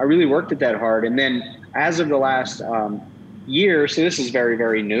 So I really worked at that hard. And then as of the last year, so this is very,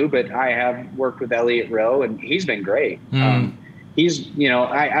 very new, but I have worked with Elliot Rowe, and he's been great. He's, you know,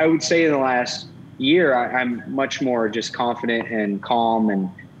 I would say in the last year, I'm much more just confident and calm, and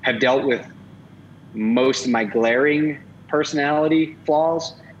have dealt with most of my glaring personality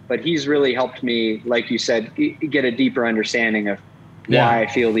flaws, but he's really helped me, like you said, get a deeper understanding of why I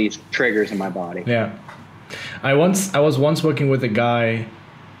feel these triggers in my body. Yeah. I was once working with a guy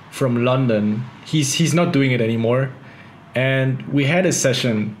from London. He's not doing it anymore. And we had a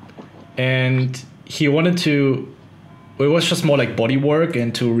session, and he wanted to, it was just more like body work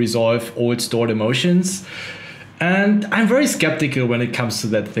and to resolve old stored emotions. And I'm very skeptical when it comes to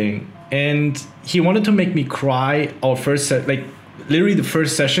that thing. And he wanted to make me cry our first set, like literally the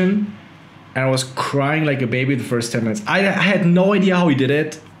first session. And I was crying like a baby the first 10 minutes. I had no idea how he did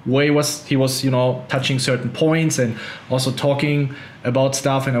it. Where he was, you know, touching certain points and also talking about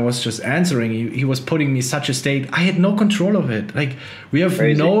stuff, and I was just answering. He was putting me in such a state. I had no control of it. Like, we have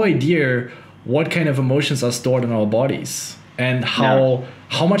no idea what kind of emotions are stored in our bodies and how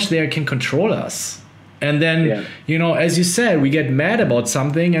much they can control us. And then, you know, as you said, we get mad about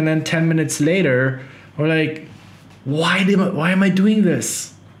something, and then 10 minutes later, we're like, why am I doing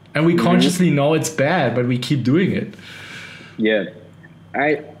this? And we consciously know it's bad, but we keep doing it. Yeah.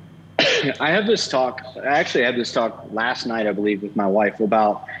 I have this talk. I actually had this talk last night, I believe, with my wife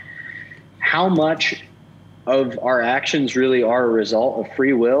about how much of our actions really are a result of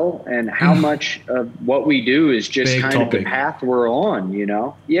free will, and how much of what we do is just kind of the path we're on, you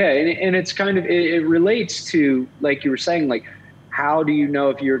know? Yeah. And it's kind of, it relates to, like you were saying, like, how do you know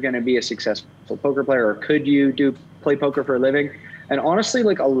if you're going to be a successful poker player, or could you play poker for a living? And honestly,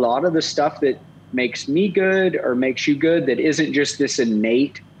 like, a lot of the stuff that makes me good or makes you good, that isn't just this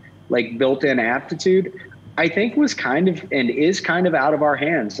innate, like, built-in aptitude, I think was kind of, and is kind of, out of our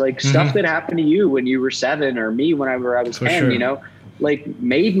hands. Like, stuff that happened to you when you were 7, or me when I was 10, you know, like,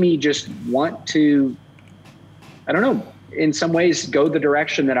 made me just want to, I don't know, in some ways go the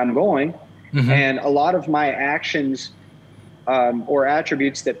direction that I'm going. And a lot of my actions or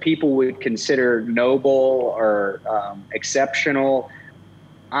attributes that people would consider noble or exceptional,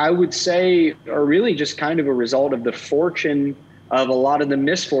 I would say are really just kind of a result of the fortune of a lot of the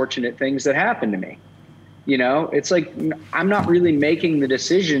misfortunate things that happened to me. You know, it's like, I'm not really making the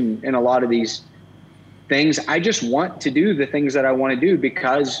decision in a lot of these things. I just want to do the things that I want to do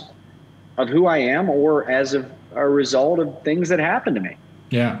because of who I am, or as a result of things that happened to me.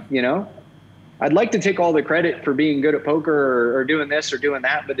 Yeah. You know, I'd like to take all the credit for being good at poker or doing this or doing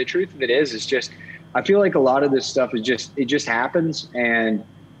that. But the truth of it is just, I feel like a lot of this stuff is just, it just happens, and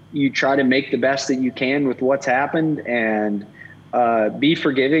you try to make the best that you can with what's happened, and be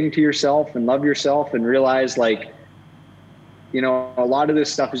forgiving to yourself and love yourself, and realize, like, you know, a lot of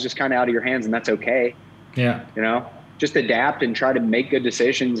this stuff is just kind of out of your hands, and that's okay. Yeah. You know, just adapt and try to make good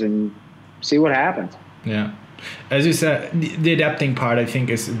decisions and see what happens. Yeah. As you said, the adapting part, I think,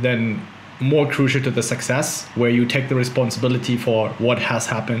 is then more crucial to the success, where you take the responsibility for what has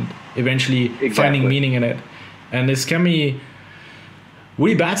happened, eventually finding meaning in it. And this can be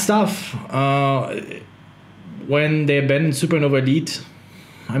really bad stuff. When they abandoned Supernova Elite,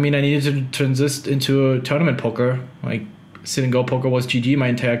 I mean, I needed to transition into tournament poker. Like, sit and go poker was GG. My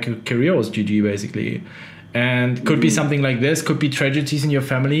entire career was GG, basically. And could be something like this, could be tragedies in your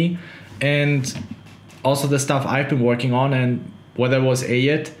family. And also the stuff I've been working on, and whether it was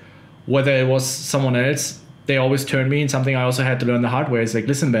Ayat, whether it was someone else, they always turned me, and something I also had to learn the hard way is like,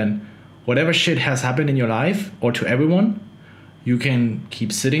 listen, Ben, whatever shit has happened in your life or to everyone, you can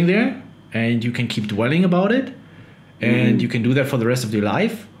keep sitting there and you can keep dwelling about it, and you can do that for the rest of your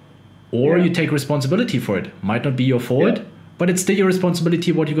life, or you take responsibility for it. Might not be your fault, but it's still your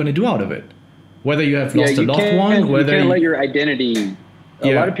responsibility what you're going to do out of it. Whether you have lost a loved one, whether you can't let your identity.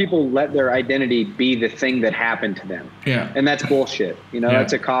 A lot of people let their identity be the thing that happened to them. Yeah, and that's bullshit. You know,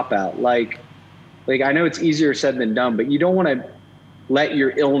 that's a cop out. Like I know it's easier said than done, but you don't want to let your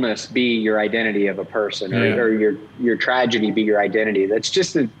illness be your identity of a person, or your tragedy be your identity. That's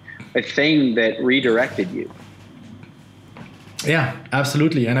just a thing that redirected you. Yeah,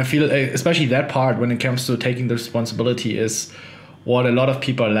 absolutely. And I feel especially that part when it comes to taking the responsibility is what a lot of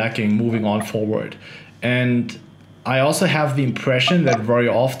people are lacking moving on forward. And I also have the impression that very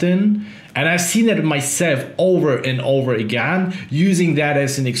often, and I've seen that myself over and over again, using that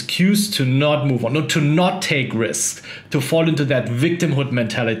as an excuse to not move on, to not take risks, to fall into that victimhood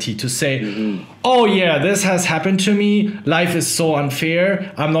mentality, to say, oh yeah, this has happened to me, life is so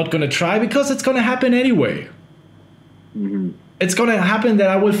unfair, I'm not going to try because it's going to happen anyway. It's going to happen that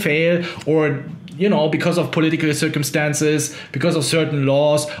I will fail, or because of political circumstances, because of certain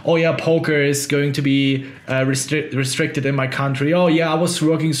laws. Oh yeah, poker is going to be restricted in my country. Oh yeah, I was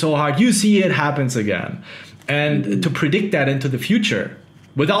working so hard. You see, it happens again. And to predict that into the future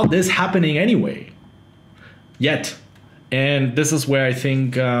without this happening anyway, yet. And this is where I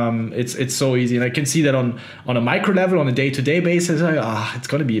think it's so easy. And I can see that on a micro level, on a day-to-day basis, like, it's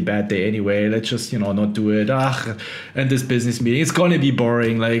going to be a bad day anyway. Let's just, not do it. And this business meeting, it's going to be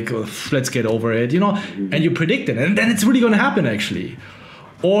boring. Like, let's get over it, And you predict it. And then it's really going to happen, actually.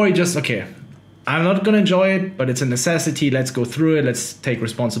 Or you just, okay, I'm not going to enjoy it, but it's a necessity. Let's go through it. Let's take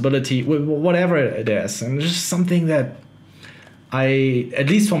responsibility, whatever it is. And it's just something that at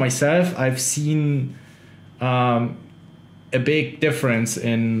least for myself, I've seen a big difference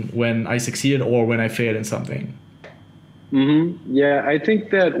in when I succeeded or when I failed in something. Yeah, I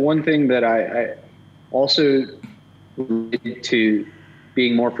think that one thing that I also related to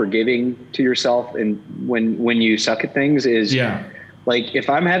being more forgiving to yourself and when you suck at things is like if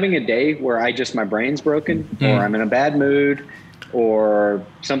I'm having a day where my brain's broken or I'm in a bad mood or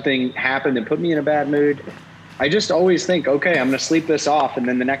something happened and put me in a bad mood, I just always think, okay, I'm going to sleep this off and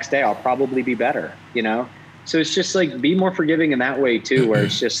then the next day I'll probably be better, So it's just like be more forgiving in that way too, where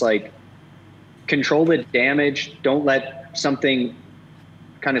it's just like control the damage. Don't let something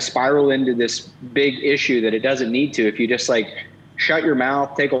kind of spiral into this big issue that it doesn't need to. If you just like shut your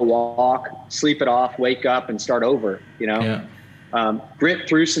mouth, take a walk, sleep it off, wake up and start over, grit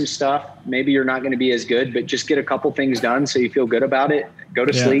through some stuff. Maybe you're not going to be as good, but just get a couple things done so you feel good about it. Go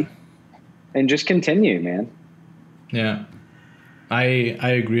to sleep and just continue, man. Yeah, I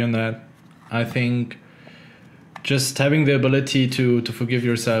agree on that. I think just having the ability to forgive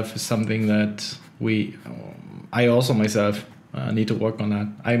yourself is something that I also myself need to work on that.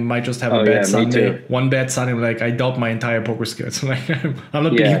 I might just have a bad Sunday, one bad Sunday, like I doubt my entire poker skills. Like I'm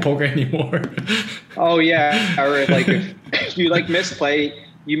not beating poker anymore. Oh yeah, or like if you like misplay,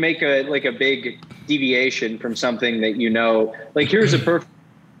 you make a big deviation from something that Like here's a perfect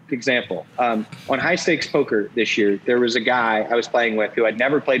example. On high stakes poker this year, there was a guy I was playing with who I'd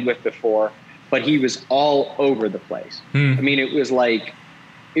never played with before. But he was all over the place. I mean, he was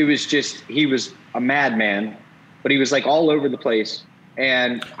a madman, but he was like all over the place.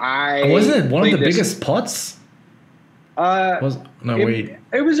 And wasn't it one of the biggest pots? It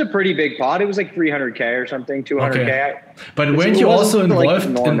was a pretty big pot. It was like 300K or something, 200K. Okay. But weren't you also involved?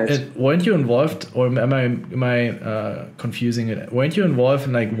 Weren't you involved, or am I confusing it? Weren't you involved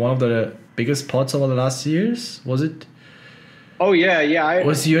in like one of the biggest pots over the last years? Was it? Oh yeah.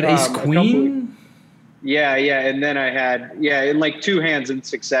 Was you at Ace Queen? Yeah. And then I had in like two hands in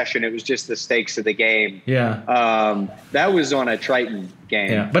succession. It was just the stakes of the game. Yeah. That was on a Triton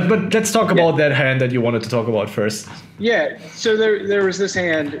game. Yeah. But let's talk about that hand that you wanted to talk about first. Yeah. So there was this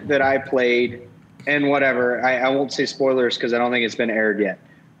hand that I played, and whatever. I won't say spoilers because I don't think it's been aired yet.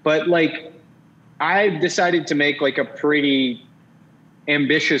 But like, I decided to make like a pretty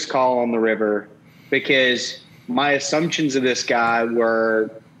ambitious call on the river because my assumptions of this guy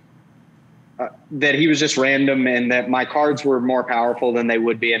were that he was just random and that my cards were more powerful than they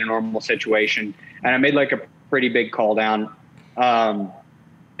would be in a normal situation. And I made like a pretty big call down.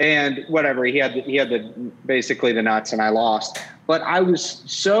 And whatever, he had basically the nuts and I lost. But I was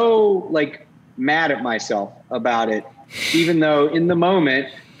so like mad at myself about it, even though in the moment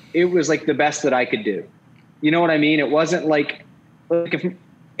it was like the best that I could do. You know what I mean? It wasn't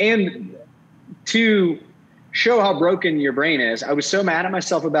and to show how broken your brain is, I was so mad at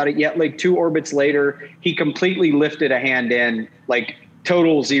myself about it, yet like 2 orbits later, he completely lifted a hand in, like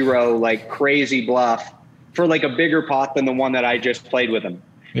total zero, like crazy bluff for like a bigger pot than the one that I just played with him.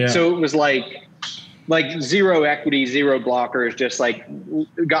 Yeah. So it was like zero equity, zero blockers, just like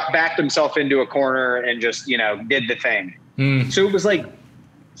backed himself into a corner and just, you know, did the thing. So it was like,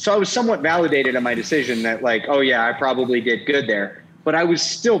 so I was somewhat validated in my decision that like, oh yeah, I probably did good there, but I was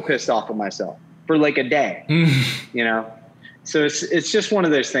still pissed off at myself for like a day, you know? So it's just one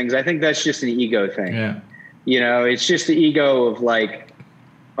of those things. I think that's just an ego thing. Yeah. You know, it's just the ego of like,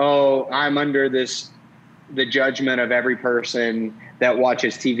 oh, I'm under the judgment of every person that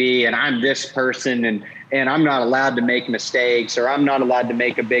watches TV, and I'm this person, and I'm not allowed to make mistakes, or I'm not allowed to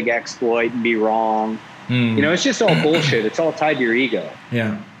make a big exploit and be wrong. You know, it's just all bullshit. It's all tied to your ego.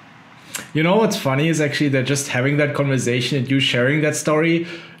 Yeah. You know what's funny is actually that just having that conversation and you sharing that story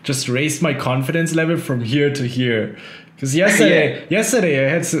just raised my confidence level from here to here. Because yesterday I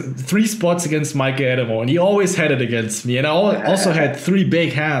had 3 spots against Mike Adamo, and he always had it against me. And I also had 3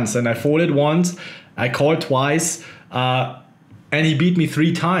 big hands, and I folded once, I called twice, and he beat me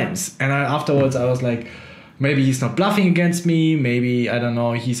 3 times. And afterwards I was like, maybe he's not bluffing against me. Maybe, I don't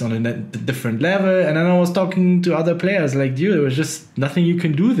know, he's on a different level. And then I was talking to other players like, dude, there was just nothing you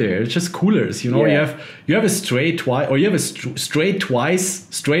can do there. It's just coolers, you know. Yeah. You have a straight twice, or you have a straight twice,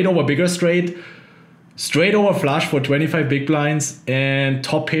 straight over bigger straight over flush for 25 big blinds, and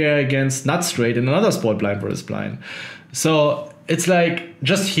top pair against nut straight in another sport blind versus blind. So it's like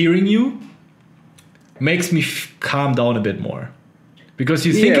just hearing you makes me calm down a bit more. Because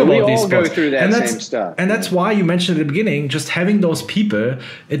you think about these spots. Go through that same stuff. And that's why you mentioned at the beginning, just having those people,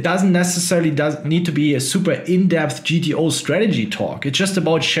 it doesn't necessarily need to be a super in-depth GTO strategy talk. It's just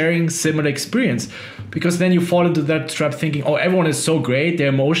about sharing similar experience. Because then you fall into that trap thinking, oh, everyone is so great.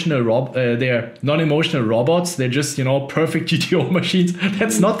 They're they're non-emotional robots. They're just, you know, perfect GTO machines.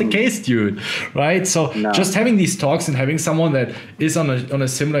 That's not the case, dude. Right? So just having these talks and having someone that is on a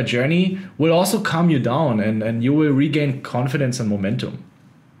similar journey will also calm you down, and you will regain confidence and momentum.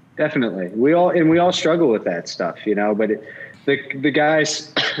 Definitely. We all struggle with that stuff, you know, but the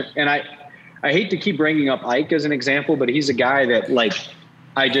guys, and I hate to keep bringing up Ike as an example, but he's a guy that like,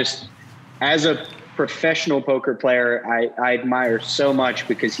 as a professional poker player, I admire so much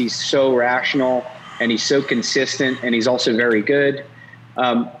because he's so rational and he's so consistent and he's also very good.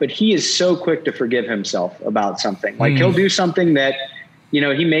 But he is so quick to forgive himself about something. Like he'll do something that, you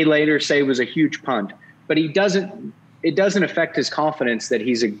know, he may later say was a huge punt, but it doesn't affect his confidence that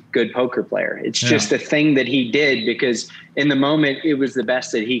he's a good poker player. It's just a thing that he did because in the moment it was the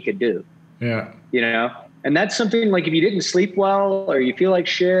best that he could do. Yeah. You know, and that's something like if you didn't sleep well or you feel like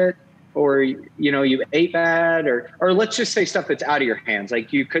shit or, you know, you ate bad or let's just say stuff that's out of your hands.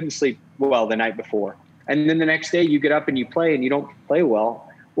 Like you couldn't sleep well the night before. And then the next day you get up and you play and you don't play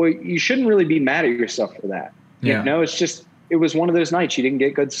well. Well, you shouldn't really be mad at yourself for that. Yeah. You know, it was one of those nights you didn't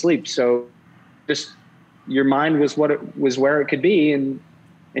get good sleep. So just, your mind was where it could be and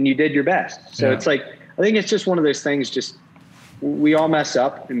you did your best. So it's like, I think it's just one of those things, just we all mess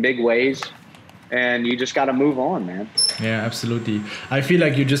up in big ways and you just got to move on, man. Yeah, absolutely. I feel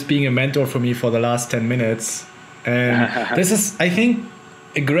like you're just being a mentor for me for the last 10 minutes. And this is, I think,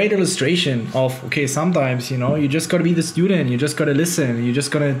 a great illustration of, okay, sometimes, you know, you just got to be the student. You just got to listen. You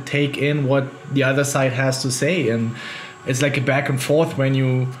just got to take in what the other side has to say. And it's like a back and forth when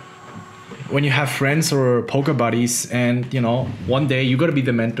you have friends or poker buddies and, you know, one day you got to be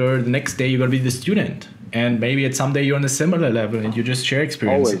the mentor, the next day you got to be the student. And maybe at some day you're on a similar level and you just share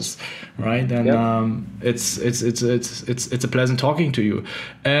experiences. Always. Right? And it's a pleasant talking to you.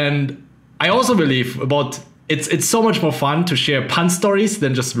 And I also believe it's so much more fun to share punt stories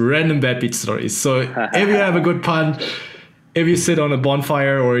than just random bad beat stories. So if you have a good punt, if you sit on a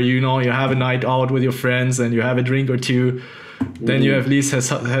bonfire or, you know, you have a night out with your friends and you have a drink or two, then you at least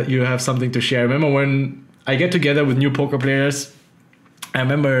you have something to share. I remember when I get together with new poker players, I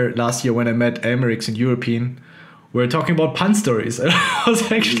remember last year when I met Amerix in European, we were talking about punt stories. And it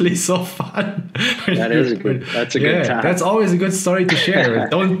was actually so fun. That's a good time. That's always a good story to share.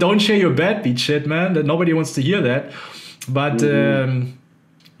 Don't share your bad beat shit, man. Nobody wants to hear that. But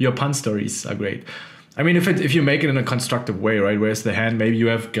your punt stories are great. I mean, if you make it in a constructive way, right? Whereas the hand, maybe you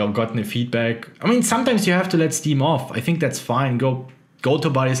have gotten a feedback. I mean, sometimes you have to let steam off. I think that's fine. Go to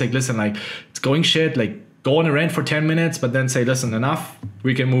buddies like, listen, like it's going shit. Like go on a rant for 10 minutes, but then say, listen, enough.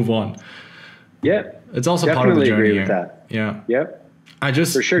 We can move on. Yeah, it's also part of the journey. Agree with that. Yeah. Yep.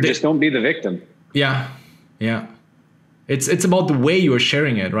 For sure. Just don't be the victim. Yeah. Yeah. It's about the way you are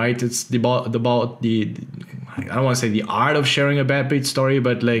sharing it, right? It's about the I don't want to say the art of sharing a bad beat story,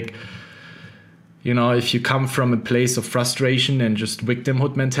 but like if you come from a place of frustration and just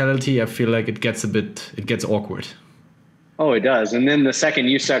victimhood mentality, I feel like it gets awkward. Oh, it does. And then the second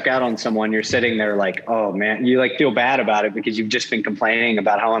you suck out on someone, you're sitting there like, oh man, you like feel bad about it because you've just been complaining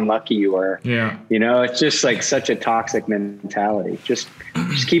about how unlucky you were. Yeah. It's just like such a toxic mentality. Just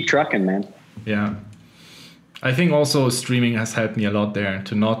keep trucking, man. Yeah. I think also streaming has helped me a lot there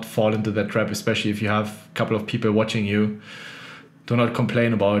to not fall into that trap, especially if you have a couple of people watching you. Do not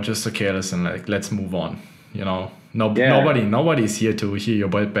complain about it. Just, okay, listen, like, let's move on. Nobody's here to hear your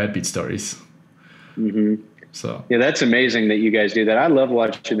bad beat stories. Mm-hmm. So yeah, that's amazing that you guys do that. I love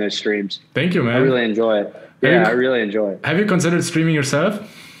watching those streams. Thank you, man. I really enjoy it. I really enjoy it. Have you considered streaming yourself?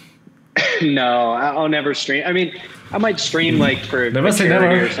 No, I'll never stream. I mean, I might stream like for never say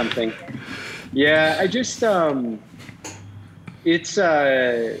charity never or something. Yeah, I just it's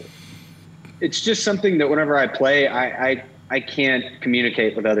just something that whenever I play, I can't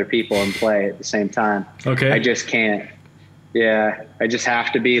communicate with other people and play at the same time. Okay. I just can't. Yeah, I just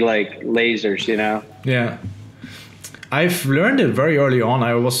have to be like lasers, Yeah. I've learned it very early on.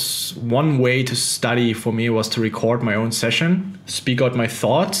 One way to study for me was to record my own session, speak out my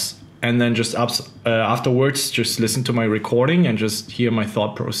thoughts, and then just afterwards just listen to my recording and just hear my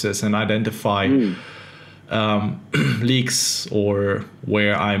thought process and identify leaks or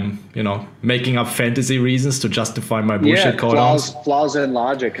where I'm, making up fantasy reasons to justify my bullshit codons. Flaws in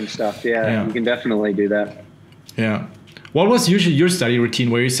logic and stuff. Yeah, you can definitely do that. Yeah. What was usually your study routine?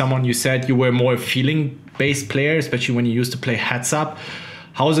 Were you someone, you said you were more a feeling-based player, especially when you used to play heads up.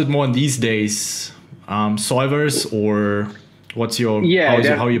 How is it more in these days? Solvers, or what's your,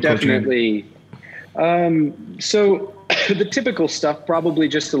 how you approaching definitely. So the typical stuff, probably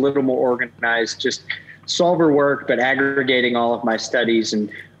just a little more organized, just solver work, but aggregating all of my studies. And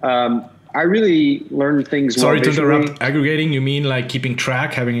I really learned things more visually. Sorry to interrupt. Aggregating, you mean like keeping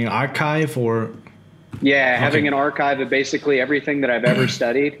track, having an archive, or... Yeah, having an archive of basically everything that I've ever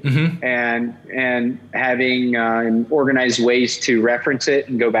studied, and having organized ways to reference it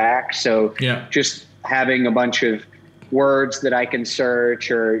and go back. So just having a bunch of words that I can search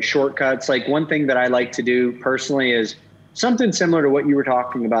or shortcuts. Like one thing that I like to do personally is something similar to what you were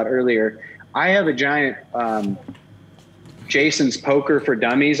talking about earlier. I have a giant Jason's Poker for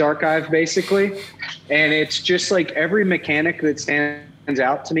Dummies archive, basically. And it's just like every mechanic that stands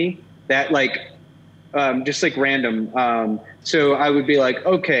out to me that like, just like random. So I would be like,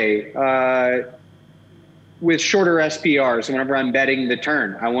 okay, with shorter SPRs, whenever I'm betting the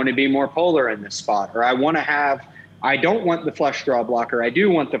turn, I want to be more polar in this spot, or I don't want the flush draw blocker. I do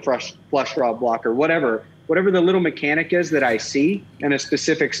want the flush draw blocker, whatever the little mechanic is that I see in a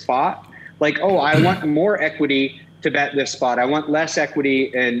specific spot. Like, oh, I want more equity to bet this spot. I want less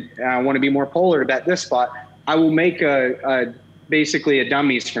equity and I want to be more polar to bet this spot. I will make basically a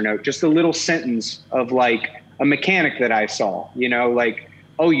dummies for note, just a little sentence of like a mechanic that I saw, like,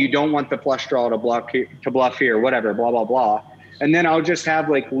 oh, you don't want the flush draw to bluff here, whatever, blah, blah, blah. And then I'll just have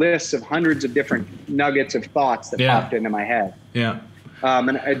like lists of hundreds of different nuggets of thoughts that popped into my head. Yeah.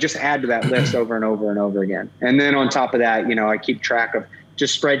 And I just add to that list over and over and over again. And then on top of that, I keep track of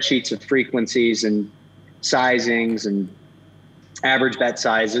just spreadsheets of frequencies and sizings and average bet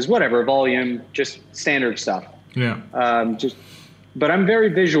sizes, whatever, volume, just standard stuff. Yeah. But I'm very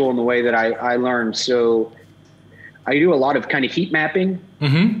visual in the way that I learn. So I do a lot of kind of heat mapping,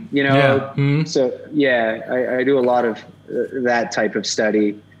 So I do a lot of that type of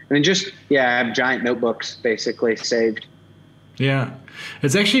study. And then I have giant notebooks basically saved. Yeah.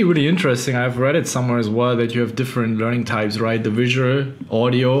 It's actually really interesting. I've read it somewhere as well that you have different learning types, right? The visual,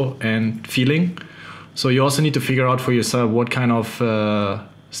 audio, and feeling. So you also need to figure out for yourself what kind of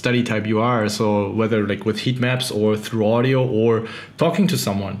study type you are. So whether like with heat maps or through audio or talking to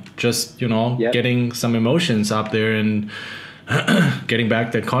someone, just, getting some emotions up there and getting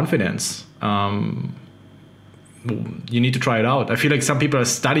back that confidence. You need to try it out. I feel like some people are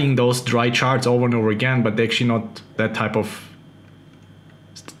studying those dry charts over and over again, but they're actually not that type of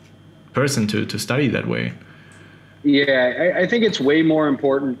person to study that way. Yeah, I think it's way more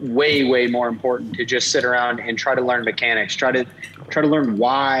important to just sit around and try to learn mechanics, try to learn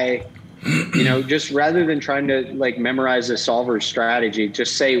why, just rather than trying to like memorize a solver's strategy,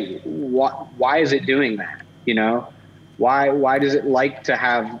 just say, why is it doing that? Why does it like to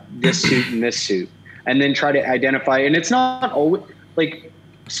have this suit and this suit? And then try to identify, and it's not always like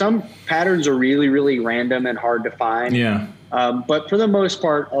some patterns are really, really random and hard to find. Yeah. But for the most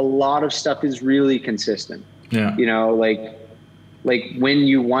part, a lot of stuff is really consistent. Yeah. Like when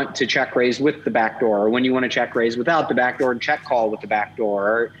you want to check raise with the backdoor, or when you want to check raise without the backdoor and check call with the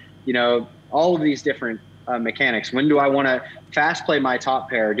backdoor, or, all of these different mechanics. When do I want to fast play my top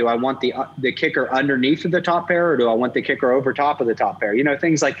pair? Do I want the kicker underneath of the top pair, or do I want the kicker over top of the top pair?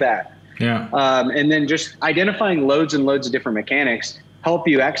 Things like that. Yeah. And then just identifying loads and loads of different mechanics help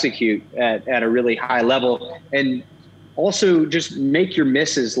you execute at a really high level, and also just make your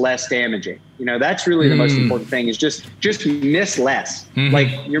misses less damaging. That's really the most important thing, is just miss less. Like,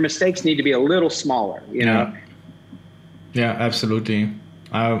 your mistakes need to be a little smaller, Yeah, absolutely.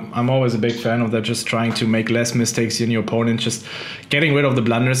 I'm always a big fan of that, just trying to make less mistakes than your opponent, just getting rid of the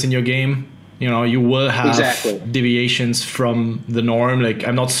blunders in your game. You will have deviations from the norm. Like,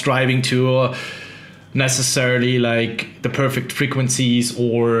 I'm not striving to necessarily like the perfect frequencies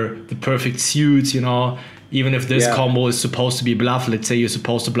or the perfect suits, even if this combo is supposed to be bluff. Let's say you're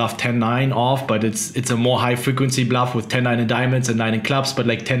supposed to bluff 10-9 off, but it's a more high frequency bluff with 10-9 in diamonds and 9 in clubs, but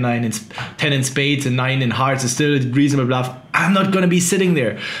like 10-9 in 10 in spades and 9 in hearts is still a reasonable bluff. I'm not going to be sitting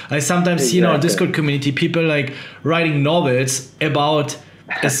there. I sometimes see in our Discord community people like writing novels about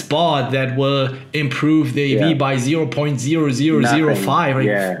a spot that will improve the EV by 0.0005.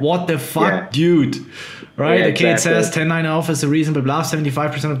 Like, what the fuck, dude? Right? Okay, it says 10-9 off is a reasonable bluff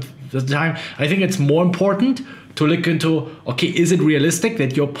 75% of the time. I think it's more important to look into, okay, is it realistic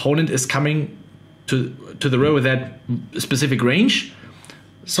that your opponent is coming to the river with that specific range?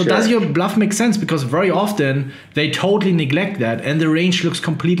 So does your bluff make sense? Because very often they totally neglect that, and the range looks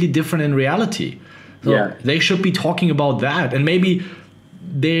completely different in reality. So they should be talking about that, and maybe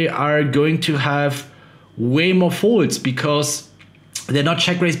they are going to have way more folds because they're not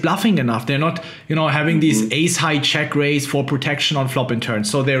check raise bluffing enough. They're not, having these ace high check raise for protection on flop and turn.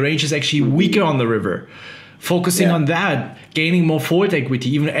 So their range is actually weaker on the river. Focusing on that, gaining more fold equity,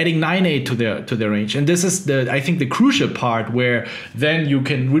 even adding 9-8 to their range. And this is I think the crucial part, where then you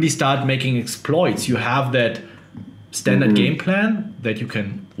can really start making exploits. You have that standard game plan that you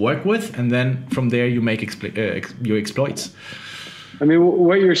can work with, and then from there you make your exploits. I mean,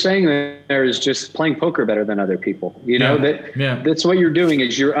 what you're saying there is just playing poker better than other people. That's what you're doing,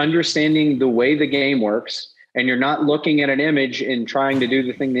 is you're understanding the way the game works, and you're not looking at an image and trying to do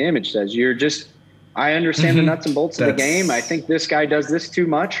the thing the image says. You're just, I understand the nuts and bolts of the game. I think this guy does this too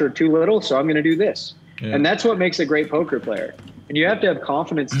much or too little, so I'm going to do this. Yeah. And that's what makes a great poker player. And you have to have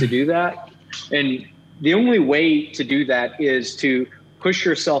confidence to do that. And the only way to do that is to push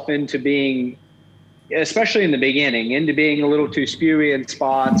yourself into being, especially in the beginning, into being a little too spewy in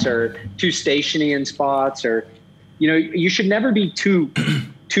spots or too stationy in spots, or, you should never be too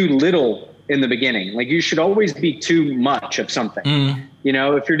little in the beginning. Like, you should always be too much of something.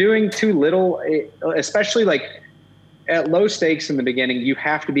 If you're doing too little, especially like at low stakes in the beginning, you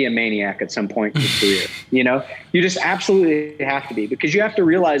have to be a maniac at some point in your career. You just absolutely have to be, because you have to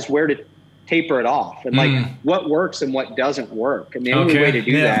realize where to taper it off, and like what works and what doesn't work. And the only way to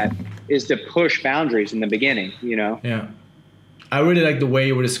do that is to push boundaries in the beginning, Yeah. I really like the way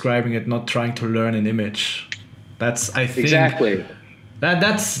you were describing it, not trying to learn an image. That's, I think, exactly.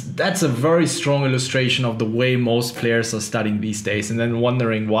 That's a very strong illustration of the way most players are studying these days, and then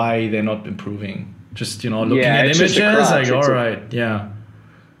wondering why they're not improving. Just, looking at images, like, all right, Yeah,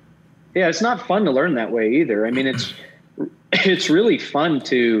 it's not fun to learn that way either. I mean, it's really fun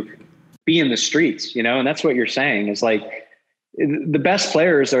to be in the streets, and that's what you're saying, is like, the best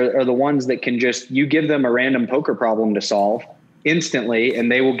players are the ones that can you give them a random poker problem to solve instantly,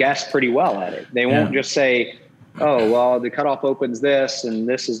 and they will guess pretty well at it. They won't just say, oh, well, the cutoff opens this and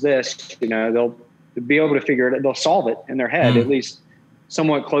this is this. They'll be able to figure it. They'll solve it in their head, at least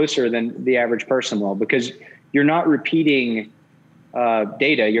somewhat closer than the average person will, because you're not repeating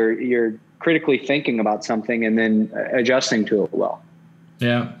data. You're critically thinking about something and then adjusting to it well.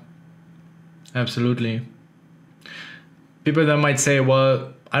 Yeah, absolutely. People that might say,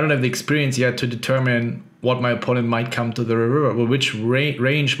 well, I don't have the experience yet to determine what my opponent might come to the river, or which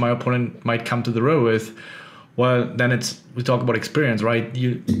range my opponent might come to the river with. Well, then we talk about experience, right?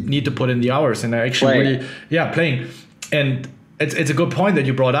 You need to put in the hours, and actually playing. And it's a good point that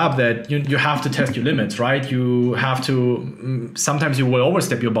you brought up, that you have to test your limits, right? You have to, sometimes you will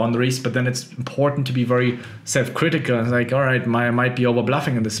overstep your boundaries, but then it's important to be very self-critical. It's like, all right, I might be over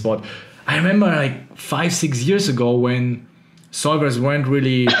bluffing in this spot. I remember like 5-6 years ago, when solvers weren't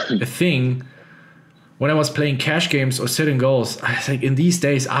really a thing, when I was playing cash games or sit-and goes, I was like, in these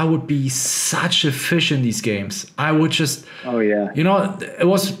days, I would be such a fish in these games. I would just, it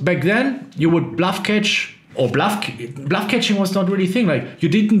was back then, you would bluff catch, or bluff catching was not really a thing. Like, you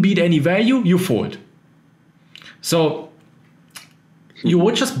didn't beat any value, you fold. So you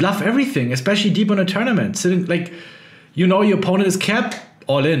would just bluff everything, especially deep in a tournament. Sitting, like, your opponent is capped,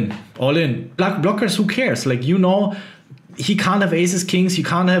 all in. Blockers, who cares? Like, he can't have aces, kings, you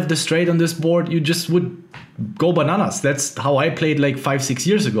can't have the straight on this board. You just would go bananas. That's how I played like 5-6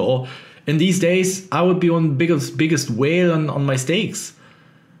 years ago. And these days, I would be on biggest whale on my stakes.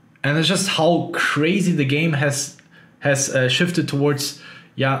 And it's just how crazy the game has shifted towards,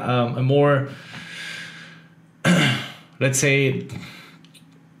 a more, let's say,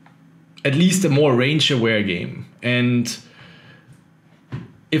 at least a more range-aware game. And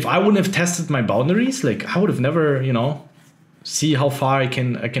if I wouldn't have tested my boundaries, like I would have never, see how far I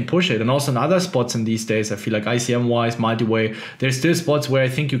can push it. And also in other spots in these days, I feel like ICM-wise, multi-way, there's still spots where I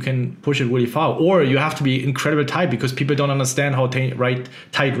think you can push it really far. Or you have to be incredibly tight because people don't understand how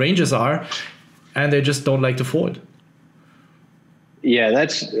tight ranges are, and they just don't like to fold. Yeah,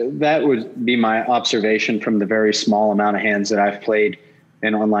 that would be my observation from the very small amount of hands that I've played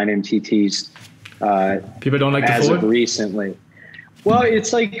in online MTTs. People don't like to fold? As of recently. Well,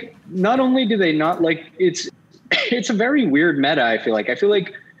 it's like, not only do they not like, it's a very weird meta, I feel like. I feel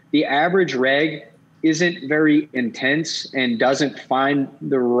like the average reg isn't very intense and doesn't find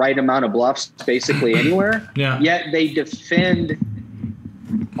the right amount of bluffs basically anywhere. Yet they defend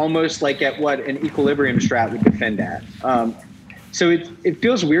almost like at what an equilibrium strat would defend at. So it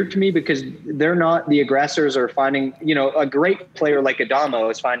feels weird to me because they're not, the aggressors are finding, a great player like Adamo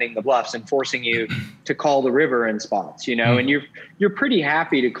is finding the bluffs and forcing you to call the river in spots, and you're pretty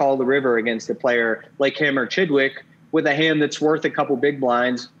happy to call the river against a player like him or Chidwick with a hand that's worth a couple big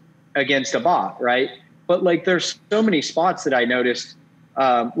blinds against a bot, right? But like there's so many spots that I noticed.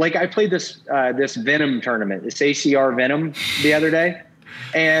 Like I played this Venom tournament, this ACR Venom the other day,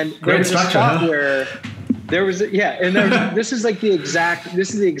 and there was a spot where there was, this is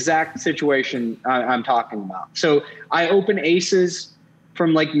the exact situation I'm talking about. So I open aces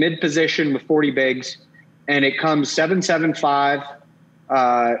from like mid position with 40 bigs, and it comes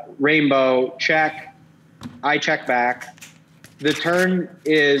 7-7-5, rainbow, check. I check back. The turn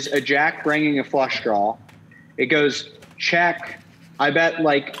is a jack bringing a flush draw. It goes check. I bet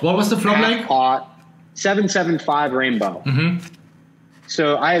like, what was the flop like? Pot, 7-7-5 rainbow. Mm-hmm.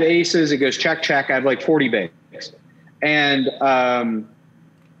 So I have aces. It goes check, check. I have like 40 bigs. And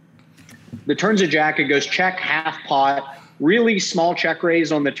the turn's a jack. It goes check, half pot. Really small check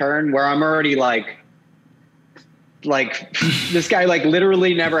raise on the turn where I'm already like this guy like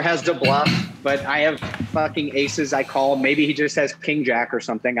literally never has to bluff. But I have fucking aces. I call. Maybe he just has king jack or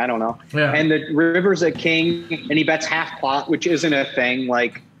something. I don't know. Yeah. And the river's a king, and he bets half pot, which isn't a thing.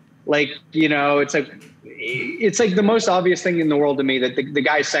 It's like the most obvious thing in the world to me that the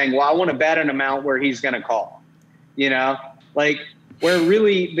guy's saying, well, I want to bet an amount where he's going to call, where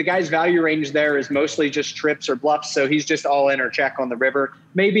really the guy's value range there is mostly just trips or bluffs. So he's just all in or check on the river.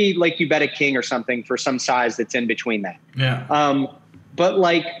 Maybe like you bet a king or something for some size that's in between that. Yeah. But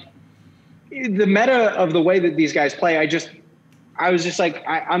like the meta of the way that these guys play, I was just like,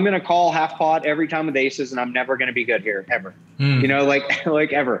 I'm going to call half pot every time with aces, and I'm never going to be good here ever,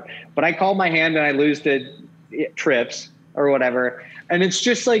 like ever. But I call my hand and I lose to trips or whatever. And it's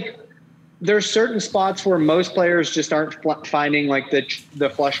just like, there's certain spots where most players just aren't finding like the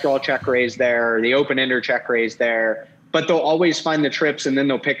flush draw check raise there, or the open ender check raise there, but they'll always find the trips, and then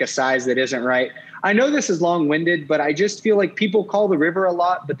they'll pick a size that isn't right. I know this is long-winded, but I just feel like people call the river a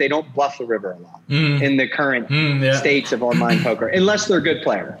lot, but they don't bluff the river a lot in the current states of online poker, unless they're a good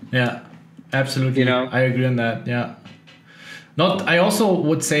player. Yeah, absolutely. I agree on that. Yeah. I also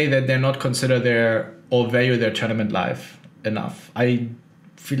would say that they're not consider or value their tournament life enough. I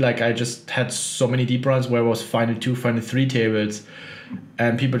feel like I just had so many deep runs where I was final 2, final 3 tables,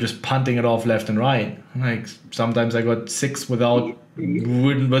 and people just punting it off left and right. Like sometimes I got 6 without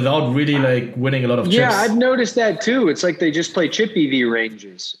really like winning a lot of chips. Yeah, I've noticed that too. It's like they just play chip EV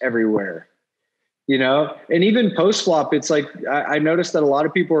ranges everywhere, and even post flop, it's like, I noticed that a lot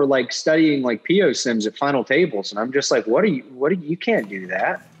of people are like studying like PO sims at final tables. And I'm just like, you can't do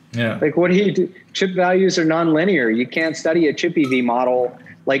that. Yeah. Like, what do you do? Chip values are non-linear. You can't study a chip EV model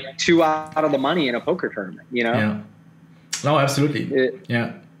like 2 out of the money in a poker tournament, Yeah. No, absolutely.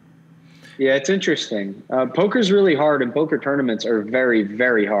 Yeah, it's interesting. Poker's really hard, and poker tournaments are very,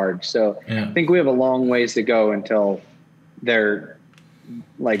 very hard. So I think we have a long ways to go until they're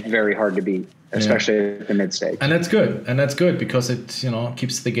like very hard to beat, especially at the mid stage. And that's good because it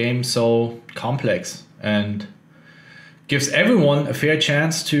keeps the game so complex and gives everyone a fair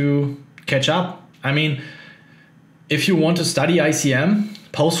chance to catch up. I mean, if you want to study ICM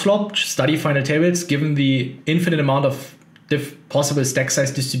post flop, study final tables, given the infinite amount of possible stack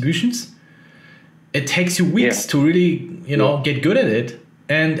size distributions, it takes you weeks to really get good at it,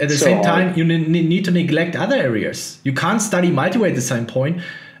 and at the same time you need to neglect other areas. You can't study multi-way at the same point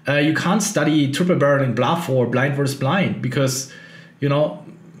You can't study triple barreling bluff or blind versus blind because,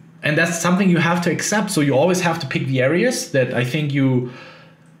 and that's something you have to accept. So you always have to pick the areas that I think you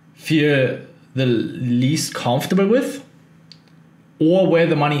feel the least comfortable with, or where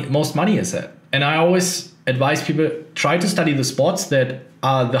the most money is at. And I always advise people, try to study the spots that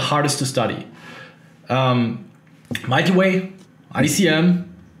are the hardest to study. Multi-way, ICM,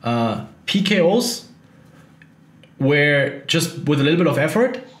 PKOs, where just with a little bit of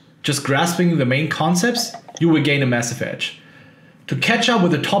effort, just grasping the main concepts, you will gain a massive edge. To catch up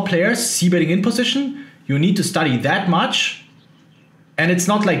with the top players, c-betting in position, you need to study that much. And it's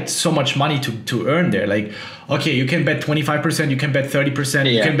not like so much money to earn there. Like, okay, you can bet 25%, you can bet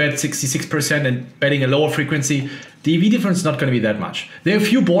 30%, you can bet 66% and betting a lower frequency. The EV difference is not going to be that much. There are a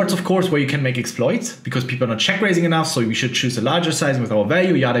few boards, of course, where you can make exploits because people are not check raising enough. So we should choose a larger size with our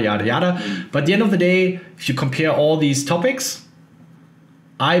value, yada, yada, yada. But at the end of the day, if you compare all these topics,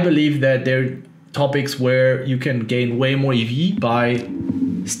 I believe that there are topics where you can gain way more EV by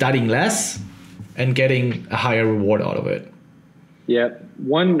studying less and getting a higher reward out of it. Yeah,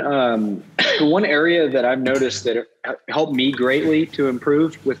 one area that I've noticed that helped me greatly to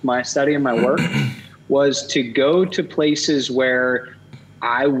improve with my study and my work was to go to places where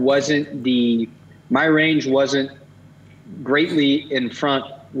my range wasn't greatly in front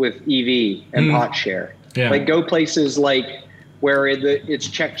with EV and pot share. Yeah. Like go places like where it's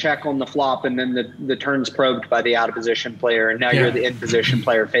check on the flop and then the turn's probed by the out of position player, and now you're the in position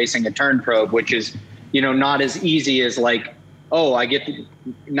player facing a turn probe, which is not as easy as like, oh, I get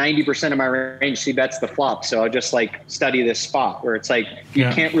 90% of my range c-bets the flop, so I'll just like study this spot where it's like you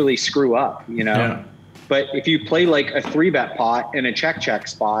can't really screw up, Yeah. But if you play like a 3-bet pot in a check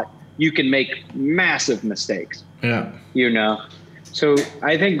spot, you can make massive mistakes. Yeah. So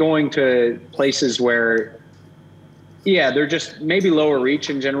I think going to places where, they're just maybe lower reach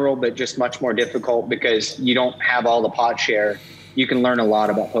in general, but just much more difficult because you don't have all the pot share. You can learn a lot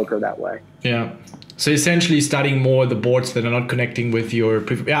about poker that way. Yeah. So essentially studying more the boards that are not connecting with your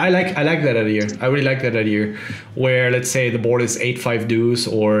I like that idea. I really like that idea where let's say the board is 8-5 deuce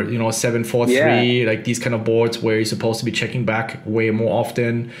or 7-4-3, like these kind of boards where you're supposed to be checking back way more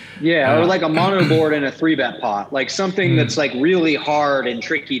often. Yeah, or like a mono board in a 3-bet pot, like something that's like really hard and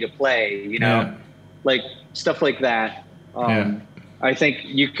tricky to play, like stuff like that. I think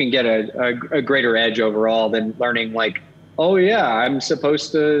you can get a greater edge overall than learning like, oh yeah, I'm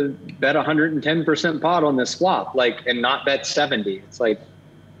supposed to bet 110% pot on this flop, like, and not bet 70. It's like,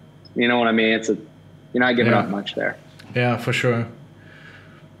 you know what I mean? You're not giving up much there. Yeah, for sure.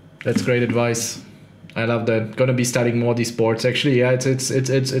 That's great advice. I love that. Gonna be studying more these boards. Actually, yeah,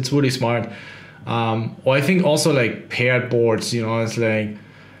 it's really smart. Or I think also like paired boards. It's like,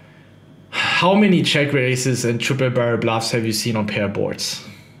 how many check raises and triple barrel bluffs have you seen on paired boards?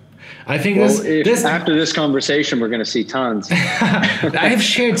 I think after this conversation, we're going to see tons. I have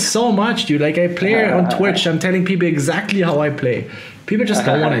shared so much, dude. Like I play on Twitch. I'm telling people exactly how I play. People just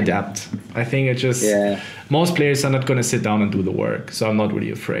don't want to adapt. I think it's just most players are not going to sit down and do the work. So I'm not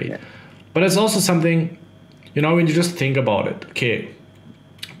really afraid. Yeah. But it's also something, when you just think about it. Okay,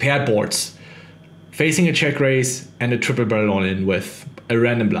 paired boards, facing a check raise and a triple barrel on in with a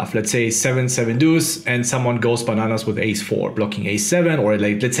random bluff. Let's say 7-7 deuce and someone goes bananas with ace-4 blocking ace-7, or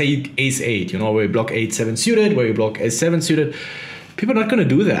like let's say ace-8, where you block 8-7 suited, where you block ace-7 suited. People are not going to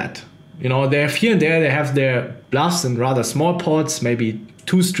do that. They're here and there, they have their bluffs in rather small pots, maybe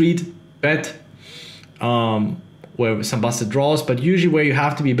 2-street bet, where some busted draws, but usually where you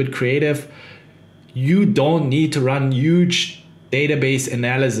have to be a bit creative. You don't need to run huge database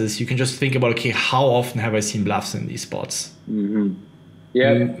analysis. You can just think about, okay, how often have I seen bluffs in these spots? Mm-hmm.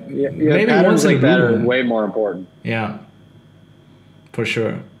 Yeah, maybe once like that are way more important. Yeah, for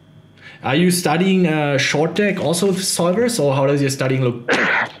sure. Are you studying short deck also with solvers, or how does your studying look?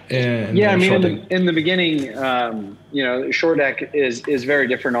 In the beginning, short deck is very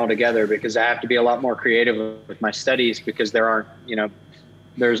different altogether because I have to be a lot more creative with my studies because there aren't,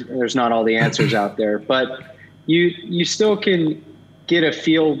 there's not all the answers out there. But you still can get a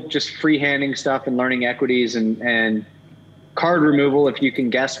feel just freehanding stuff and learning equities and card removal if you can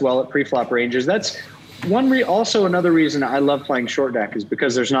guess well at preflop ranges. That's also another reason I love playing short deck is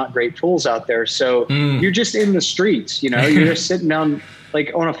because there's not great tools out there. So you're just in the streets, you're just sitting down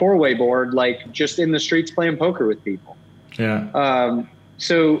like on a 4-way board, like just in the streets playing poker with people. Yeah.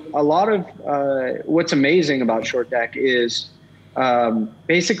 So a lot of what's amazing about short deck is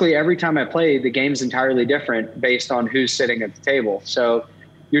basically every time I play, the game's entirely different based on who's sitting at the table. So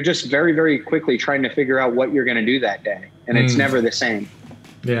you're just very, very quickly trying to figure out what you're going to do that day. And it's never the same.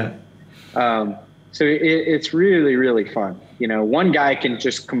 Yeah. So it's really, really fun. You know, one guy can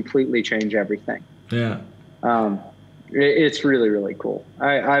just completely change everything. Yeah. It's really, really cool.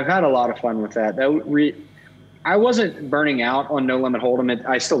 I've had a lot of fun with that. I wasn't burning out on No Limit Hold'em.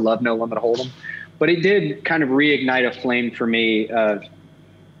 I still love No Limit Hold'em, but it did kind of reignite a flame for me of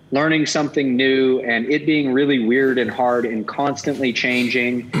learning something new and it being really weird and hard and constantly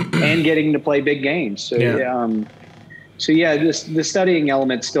changing and getting to play big games. So, the studying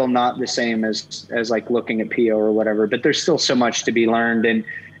element's still not the same as like looking at PO or whatever, but there's still so much to be learned. And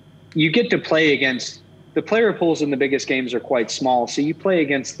you get to play against the player pools in the biggest games are quite small. So you play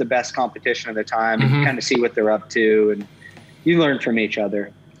against the best competition of the time and you kind of see what they're up to and you learn from each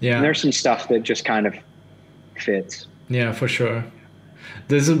other. Yeah. And there's some stuff that just kind of fits. Yeah, for sure.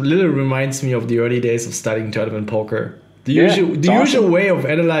 This a little reminds me of the early days of studying tournament poker. The usual way of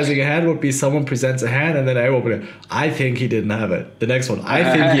analyzing a hand would be someone presents a hand and then I open it. I think he didn't have it. The next one, I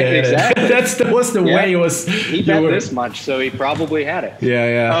think he had exactly. it. That was the way it was. He bet this much, so he probably had it.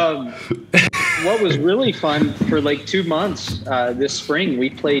 Yeah. What was really fun for like 2 months this spring, we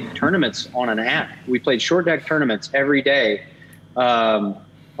played tournaments on an app. We played short deck tournaments every day on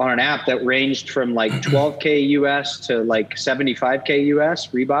an app that ranged from like 12K US to like 75K US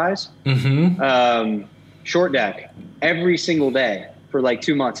rebuys. Short deck every single day for like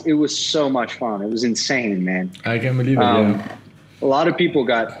 2 months. It was so much fun. It was insane, man. I can't believe it. Yeah. A lot of people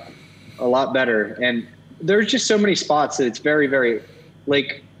got a lot better, and there's just so many spots that it's very, very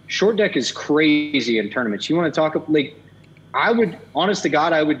like short deck is crazy in tournaments. You want to talk like I would, honest to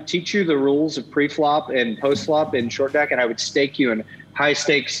God, I would teach you the rules of pre-flop and post-flop in short deck, and I would stake you in high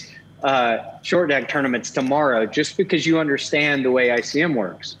stakes short deck tournaments tomorrow just because you understand the way ICM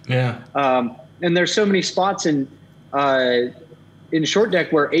works. Yeah. And there's so many spots in short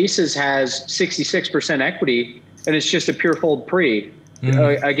deck where aces has 66% equity and it's just a pure fold pre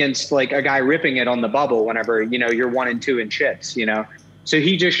against like a guy ripping it on the bubble whenever, you know, you're 1 and 2 in chips, you know? So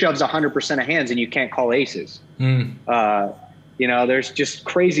he just shoves 100% of hands and you can't call aces. You know, there's just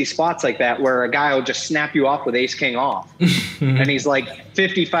crazy spots like that where a guy will just snap you off with ace king off and he's like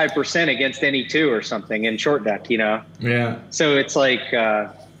 55% against any 2 or something in short deck, you know? Yeah. So it's like,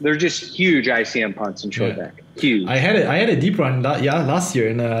 they're just huge ICM punts in short deck. Huge. I had a deep run last year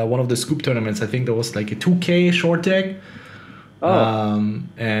in one of the scoop tournaments. I think there was like a 2K short deck.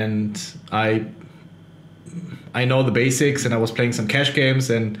 And I know the basics and I was playing some cash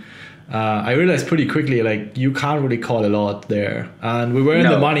games and I realized pretty quickly like you can't really call a lot there. And we were in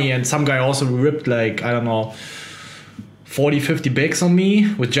the money and some guy also ripped like, I don't know, 40, 50 bigs on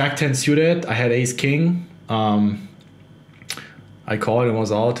me with Jack 10 suited. I had ace king. I called and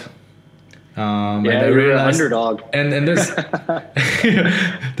was out. And I realized, an underdog. And this,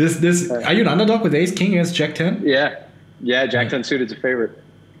 this are you an underdog with ace king against Jack 10? Yeah, Jack 10 suited is a favorite.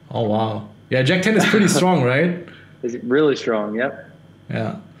 Oh wow, yeah, Jack 10 is pretty strong, right? Is it really strong? Yep.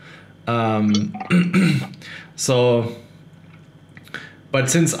 Yeah. So, but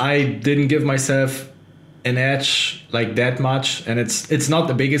since I didn't give myself an edge like that much, and it's not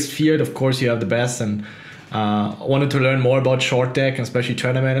the biggest field, of course you have the best, and wanted to learn more about short deck and especially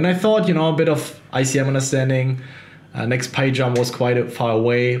tournament. And I thought, you know, a bit of ICM understanding. Next pie jump was quite far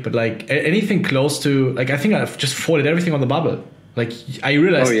away, but like anything close to, like I think I've just folded everything on the bubble. Like I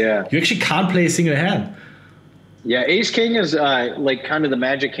realized you actually can't play a single hand. Yeah, ace king is like kind of the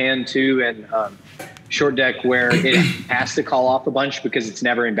magic hand too, and short deck where it has to call off a bunch because it's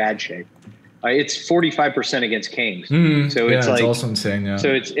never in bad shape. It's 45% against kings. So it's like, also insane. Yeah.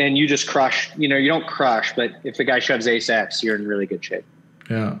 So it's, and you just crush, you know, you don't crush, but if the guy shoves ace X, you're in really good shape.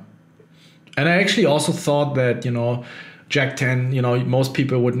 Yeah. And I actually also thought that, you know, Jack 10, you know, most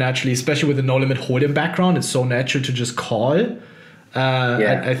people would naturally, especially with the no limit hold'em background, it's so natural to just call.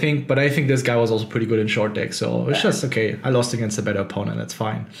 I think this guy was also pretty good in short deck. So it's just, okay, I lost against a better opponent. That's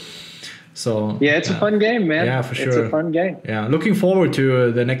fine. So yeah, it's a fun game, man. Yeah, for sure. It's a fun game. Yeah, looking forward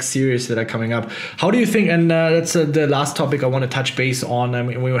to the next series that are coming up. How do you think? And that's the last topic I want to touch base on. I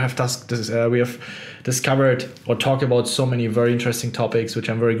mean, we have discovered or talked about so many very interesting topics, which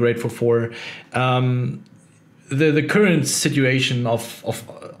I'm very grateful for. The current situation of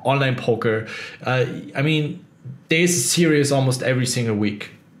online poker. I mean, there's a series almost every single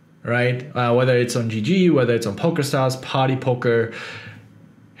week, right? Whether it's on GG, whether it's on PokerStars, Party Poker.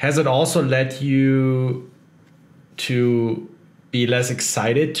 Has it also led you to be less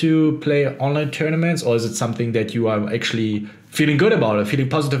excited to play online tournaments, or is it something that you are actually feeling good about it, feeling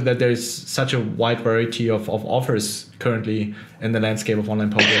positive that there's such a wide variety of offers currently in the landscape of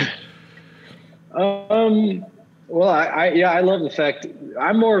online poker? Well, I love the fact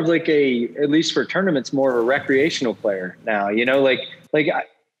I'm more of like at least for tournaments, more of a recreational player now, you know, like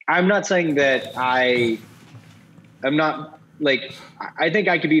I'm not saying that I'm not like, I think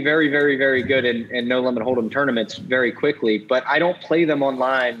I could be very, very, very good in no limit hold'em tournaments very quickly, but I don't play them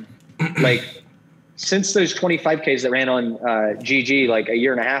online. Like since those 25Ks that ran on GG like a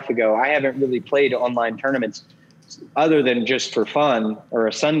year and a half ago, I haven't really played online tournaments other than just for fun or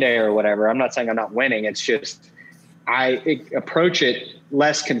a Sunday or whatever. I'm not saying I'm not winning. It's just, I approach it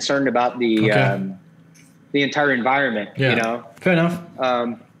less concerned about the entire environment, you know? Fair enough.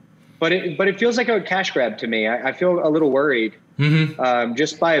 But it feels like a cash grab to me. I feel a little worried.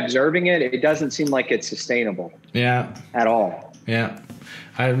 Just by observing it, it doesn't seem like it's sustainable. Yeah. At all. Yeah.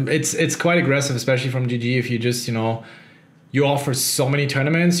 It's quite aggressive, especially from GG. If you just, you offer so many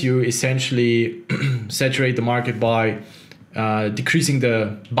tournaments, you essentially saturate the market by decreasing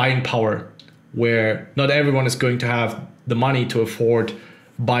the buying power, where not everyone is going to have the money to afford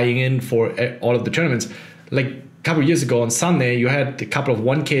buying in for all of the tournaments. Like a couple of years ago on Sunday, you had a couple of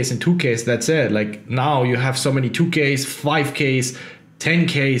 1Ks and 2Ks. That's it. Like now you have so many 2Ks, 5Ks,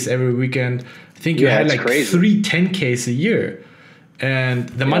 10Ks every weekend. I think you had like crazy. 3 10Ks a year. And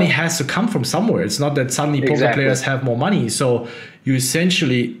the money has to come from somewhere. It's not that suddenly poker players have more money. So you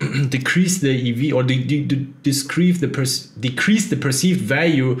essentially decrease the EV or decrease the perceived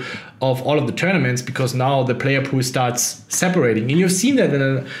value of all of the tournaments, because now the player pool starts separating. And you've seen that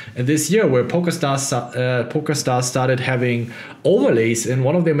in this year where PokerStars started having overlays in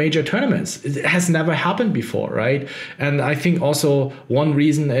one of their major tournaments. It has never happened before, right? And I think also one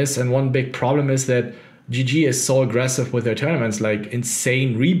reason is, and one big problem is that GG is so aggressive with their tournaments, like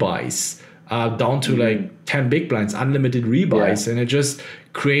insane rebuys, down to like 10 big blinds, unlimited rebuys. And it just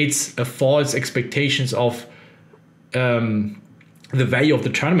creates a false expectations of the value of the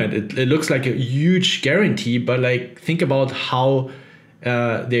tournament. It looks like a huge guarantee, but like think about how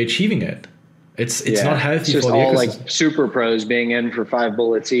they're achieving it. It's not healthy. It's just for the all ecosystem. like super pros being in for 5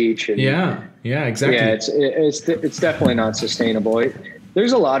 bullets each. And yeah, exactly. Yeah, it's definitely not sustainable.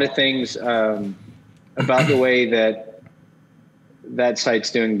 There's a lot of things about the way that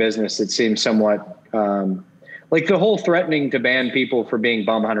site's doing business. It seems somewhat like the whole threatening to ban people for being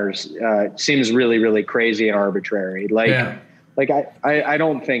bum hunters seems really, really crazy and arbitrary. Like I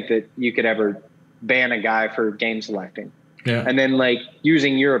don't think that you could ever ban a guy for game selecting. Yeah. And then like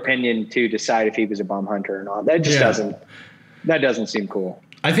using your opinion to decide if he was a bum hunter or not. That just doesn't seem cool.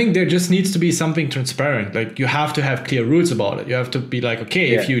 I think there just needs to be something transparent. Like you have to have clear rules about it. You have to be like,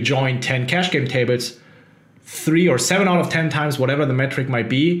 okay, if you join 10 cash game tables, 3 or 7 out of 10 times, whatever the metric might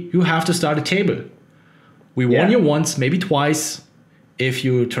be, you have to start a table. We warn you once, maybe twice. If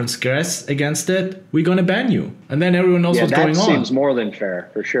you transgress against it, we're going to ban you. And then everyone knows what's going on. That seems more than fair,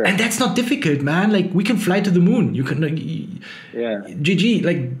 for sure. And that's not difficult, man. Like, we can fly to the moon. You can, GG,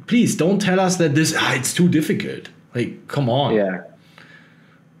 like, please don't tell us that this, it's too difficult. Like, come on.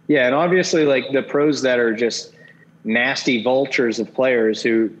 Yeah, and obviously, like, the pros that are just nasty vultures of players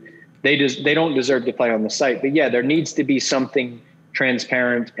who they don't deserve to play on the site. But, yeah, there needs to be something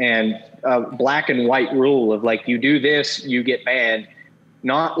transparent and a black and white rule of, like, you do this, you get banned.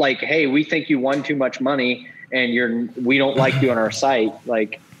 Not like, hey, we think you won too much money and we don't like you on our site.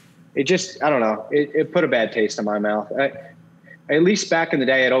 Like, it just, I don't know. It put a bad taste in my mouth. At least back in the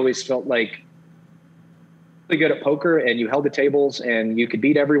day, it always felt like really good at poker and you held the tables and you could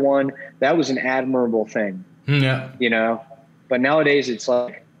beat everyone. That was an admirable thing. Yeah. You know, but nowadays it's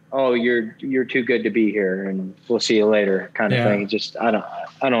like, oh, you're too good to be here and we'll see you later kind of thing. Just, I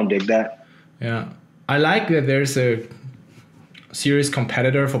don't dig that. Yeah. I like that there's a serious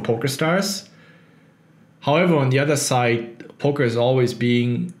competitor for PokerStars. However, on the other side, poker is always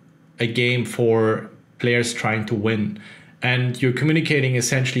being a game for players trying to win. And you're communicating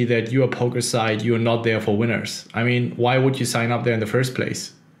essentially that you're a poker site, you're not there for winners. I mean, why would you sign up there in the first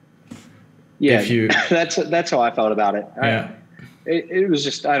place? Yeah, that's how I felt about it. Yeah. It was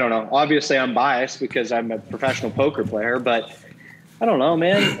just, I don't know. Obviously, I'm biased because I'm a professional poker player, but I don't know,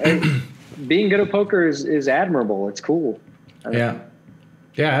 man. Being good at poker is admirable. It's cool. Yeah,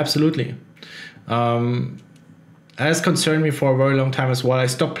 absolutely. Has concerned me for a very long time as well. I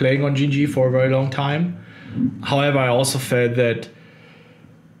stopped playing on GG for a very long time. However, I also felt that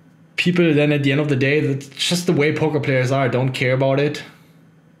people then at the end of the day, that's just the way poker players are, don't care about it.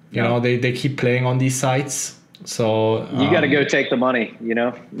 You know, they keep playing on these sites. So you got to go take the money, you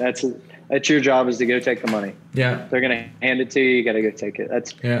know, that's your job is to go take the money. Yeah. They're going to hand it to you. You got to go take it.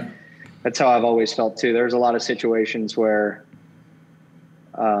 That's how I've always felt too. There's a lot of situations where,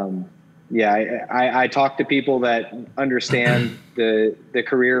 I talk to people that understand the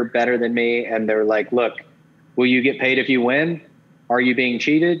career better than me. And they're like, look, will you get paid if you win? Are you being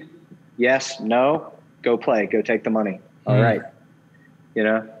cheated? Yes, no, go play, go take the money. All right.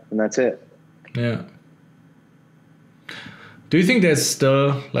 and that's it. Yeah. Do you think there's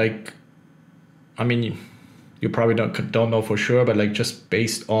still like, I mean, you probably don't know for sure, but like just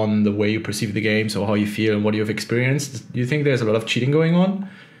based on the way you perceive the games or how you feel and what you've experienced, do you think there's a lot of cheating going on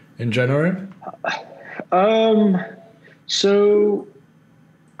in general? So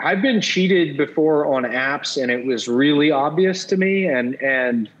I've been cheated before on apps, and it was really obvious to me,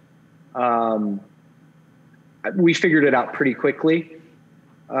 and we figured it out pretty quickly.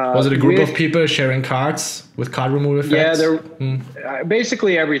 Was it a group of people sharing cards with card removal effects? Yeah,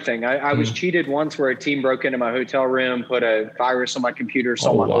 basically everything. I was cheated once where a team broke into my hotel room, put a virus on my computer,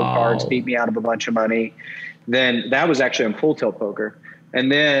 stole my old cards, beat me out of a bunch of money. Then that was actually on full tilt poker.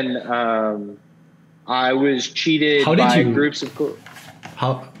 And then I was cheated by groups of...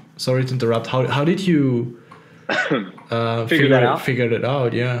 Sorry to interrupt. How did you figure it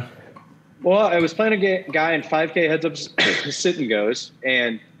out? Yeah. Well, I was playing a guy in 5K heads up sit and goes,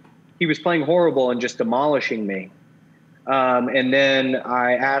 and he was playing horrible and just demolishing me. And then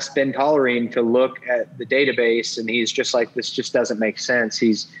I asked Ben Tollerine to look at the database, and he's just like, this just doesn't make sense.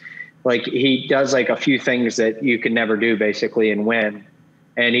 He's like, he does like a few things that you can never do basically and win.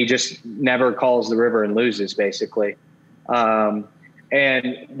 And he just never calls the river and loses basically. And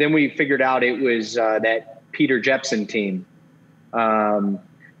then we figured out it was that Peter Jepson team.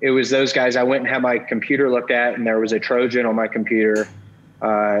 It was those guys. I went and had my computer looked at, and there was a Trojan on my computer.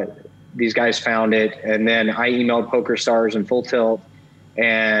 These guys found it, and then I emailed PokerStars and Full Tilt,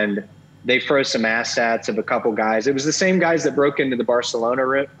 and they froze some assets of a couple guys. It was the same guys that broke into the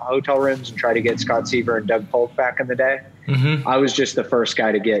Barcelona hotel rooms and tried to get Scott Seaver and Doug Polk back in the day. Mm-hmm. I was just the first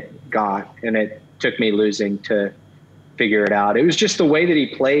guy to get got, and it took me losing to figure it out. It was just the way that he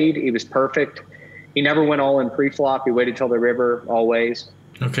played. He was perfect. He never went all in pre-flop. He waited till the river always.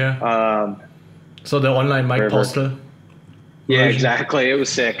 Okay. So the online Mike Postel. Yeah, exactly. It was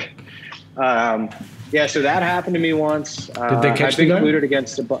sick. Yeah, so that happened to me once. Did they catch the guy? I've been colluded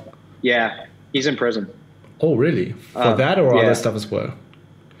against yeah, he's in prison. Oh, really? For that or other stuff as well?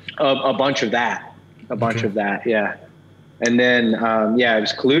 A bunch of that. A bunch of that, yeah. And then, I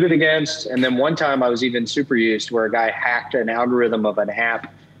was colluded against. And then one time I was even super used where a guy hacked an algorithm of an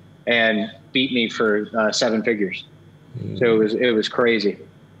app and beat me for 7 figures. So it was crazy.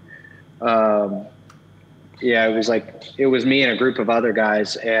 It was me and a group of other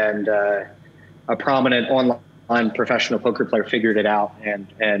guys, and a prominent online professional poker player figured it out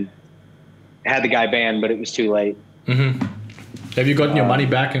and had the guy banned, but it was too late. Mm-hmm. Have you gotten your money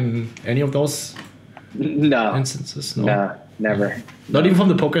back in any of those instances? No, never. Not even from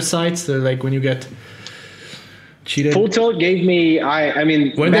the poker sites, like when you get cheated? Full Tilt gave me,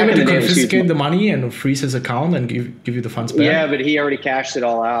 when they were to confiscate the money and freeze his account and give you the funds back? Yeah, but he already cashed it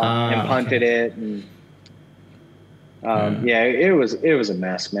all out and punted it. And it was a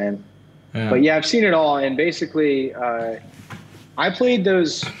mess, man. Yeah. But yeah, I've seen it all. And basically, I played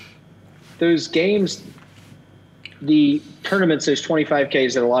those games, the tournaments, those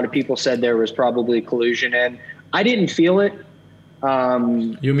 25Ks that a lot of people said there was probably collusion in. I didn't feel it.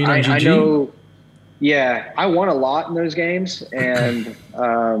 You mean on GG? I know. Yeah, I won a lot in those games, and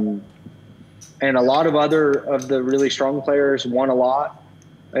a lot of the really strong players won a lot,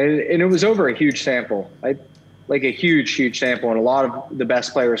 and it was over a huge sample, like a huge sample, and a lot of the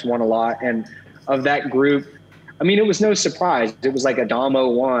best players won a lot. And of that group, it was no surprise. It was like Adamo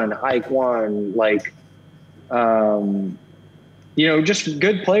won, Ike won, like, just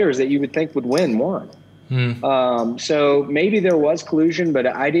good players that you would think would won. So maybe there was collusion, but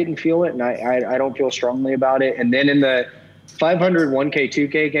I didn't feel it, and I don't feel strongly about it. And then in the 500 1K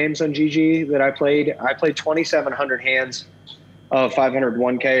 2K games on GG that I played 2,700 hands of 500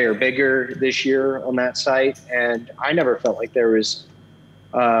 1K or bigger this year on that site, and I never felt like there was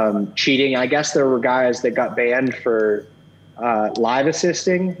cheating. I guess there were guys that got banned for live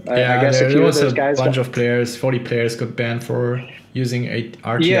assisting. Yeah, I guess there was a bunch of players, 40 players got banned for using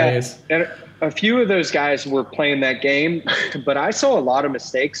RTAs. Yeah, and a few of those guys were playing that game, but I saw a lot of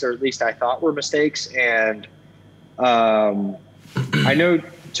mistakes, or at least I thought were mistakes. And I know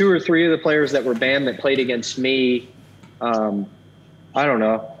 2 or 3 of the players that were banned that played against me. I don't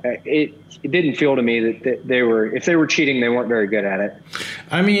know. It didn't feel to me that they were, if they were cheating, they weren't very good at it.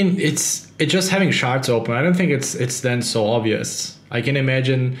 It's just having shards open. I don't think it's then so obvious. I can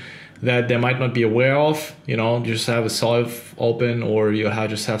imagine that they might not be aware of, just have a solve open, or you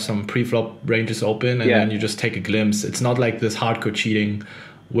just have some pre-flop ranges open, and then you just take a glimpse. It's not like this hardcore cheating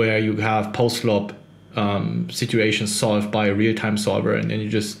where you have post-flop situations solved by a real-time solver, and then you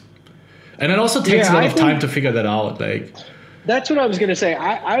just... And it also takes a lot of time to figure that out. Like, that's what I was going to say.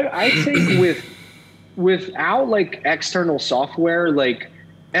 I think without like external software, like,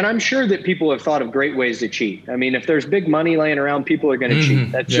 and I'm sure that people have thought of great ways to cheat. I mean, if there's big money laying around, people are going to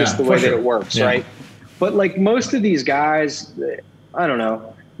cheat. That's just the way that it works, right? But like most of these guys, I don't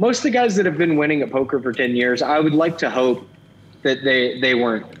know, most of the guys that have been winning at poker for 10 years, I would like to hope that they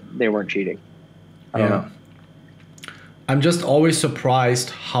weren't cheating. I don't know. I'm just always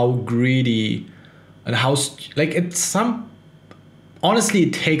surprised how greedy and how like honestly,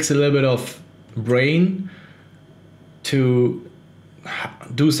 it takes a little bit of brain to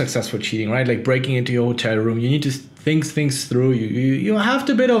do successful cheating, right? Like breaking into your hotel room, you need to think things through. You have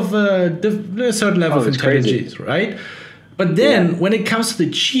a bit of a certain level of intelligence, right? But then when it comes to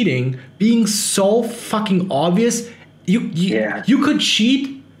the cheating being so fucking obvious, you could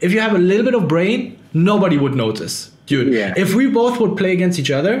cheat if you have a little bit of brain. Nobody would notice, dude. If we both would play against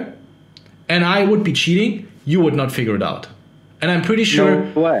each other and I would be cheating, you would not figure it out. And I'm pretty sure.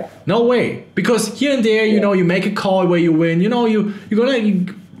 No way. Because here and there, you know, you make a call where you win. You know,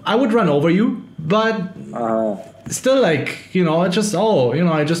 I would run over you, but still, like, you know, I just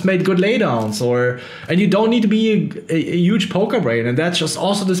made good laydowns, and you don't need to be a huge poker brain. And that's just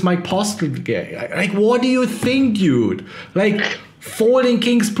also this Mike Postle guy. Like, what do you think, dude? Like, folding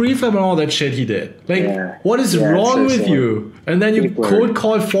kings preflop and all that shit he did. Like, what is wrong with you? And then you cold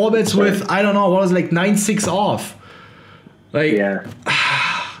call 4-bets with, I don't know, what was like 9-6 off. Like,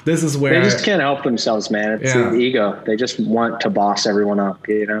 this is where they just can't help themselves, man. It's the ego. They just want to boss everyone up,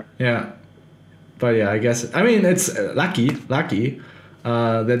 you know? Yeah. But yeah, I guess, I mean, it's lucky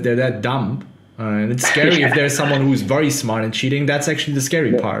that they're that dumb. And it's scary if there's someone who's very smart and cheating. That's actually the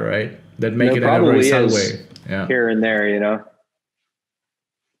scary part, right? That make it in a very subtle way. Yeah. Here and there, you know?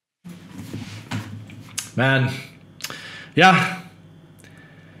 Man. Yeah.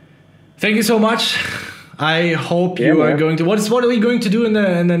 Thank you so much. I hope you are going to. What are we going to do in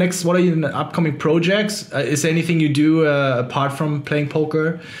the next? What are the upcoming projects? Is there anything you do apart from playing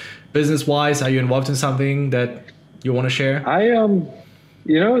poker, business wise? Are you involved in something that you want to share?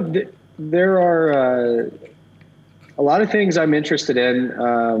 You know, there are a lot of things I'm interested in.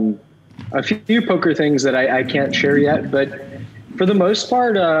 A few poker things that I can't share yet, but for the most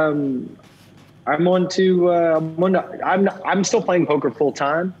part, I'm still playing poker full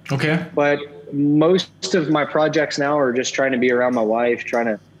time. Okay, but most of my projects now are just trying to be around my wife, trying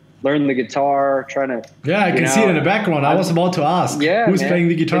to learn the guitar, trying to. Yeah, I can see it in the background. I was about to ask. Yeah, who's playing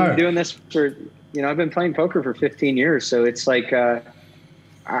the guitar? I've been doing this for, I've been playing poker for 15 years. So it's like,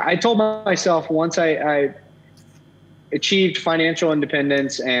 I told myself once I achieved financial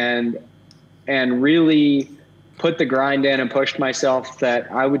independence and really put the grind in and pushed myself,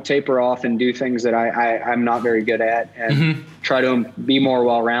 that I would taper off and do things that I'm not very good at, and try to be more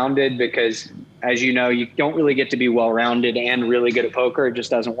well-rounded, because as you know, you don't really get to be well-rounded and really good at poker. It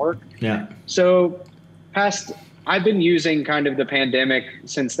just doesn't work. Yeah. So I've been using kind of the pandemic,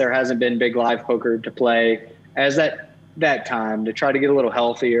 since there hasn't been big live poker to play, as that time to try to get a little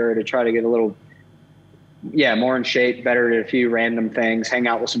healthier, to try to get a little, more in shape, better at a few random things, hang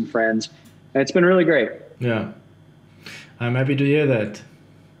out with some friends. And it's been really great. Yeah. I'm happy to hear that.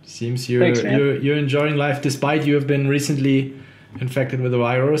 Seems you're enjoying life, despite you have been recently infected with the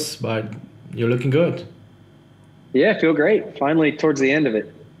virus, but you're looking good. Yeah, I feel great. Finally, towards the end of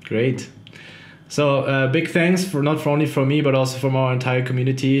it. Great. So big thanks not only from me, but also from our entire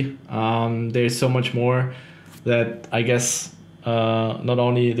community. There's so much more that I guess not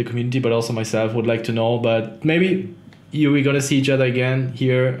only the community, but also myself would like to know. But maybe we're going to see each other again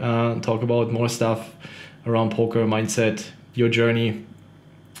here, talk about more stuff around poker, mindset, your journey.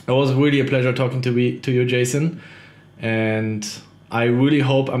 It was really a pleasure talking to you, Jason. And I really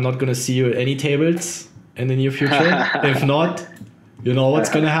hope I'm not going to see you at any tables in the near future. If not, you know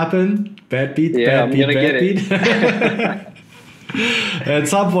what's going to happen. Bad beat, bad beat. At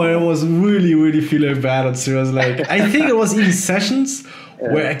some point, I was really, really feeling bad on serious. Like, I think it was even sessions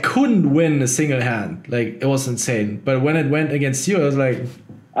where I couldn't win a single hand. Like, it was insane. But when it went against you, I was like...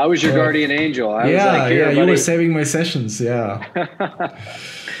 I was your guardian angel. I was like, Here, you were saving my sessions. Yeah.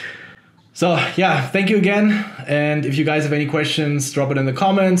 So, thank you again. And if you guys have any questions, drop it in the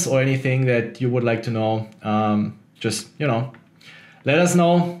comments, or anything that you would like to know. Just, let us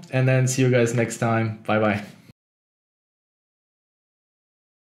know. And then see you guys next time. Bye-bye.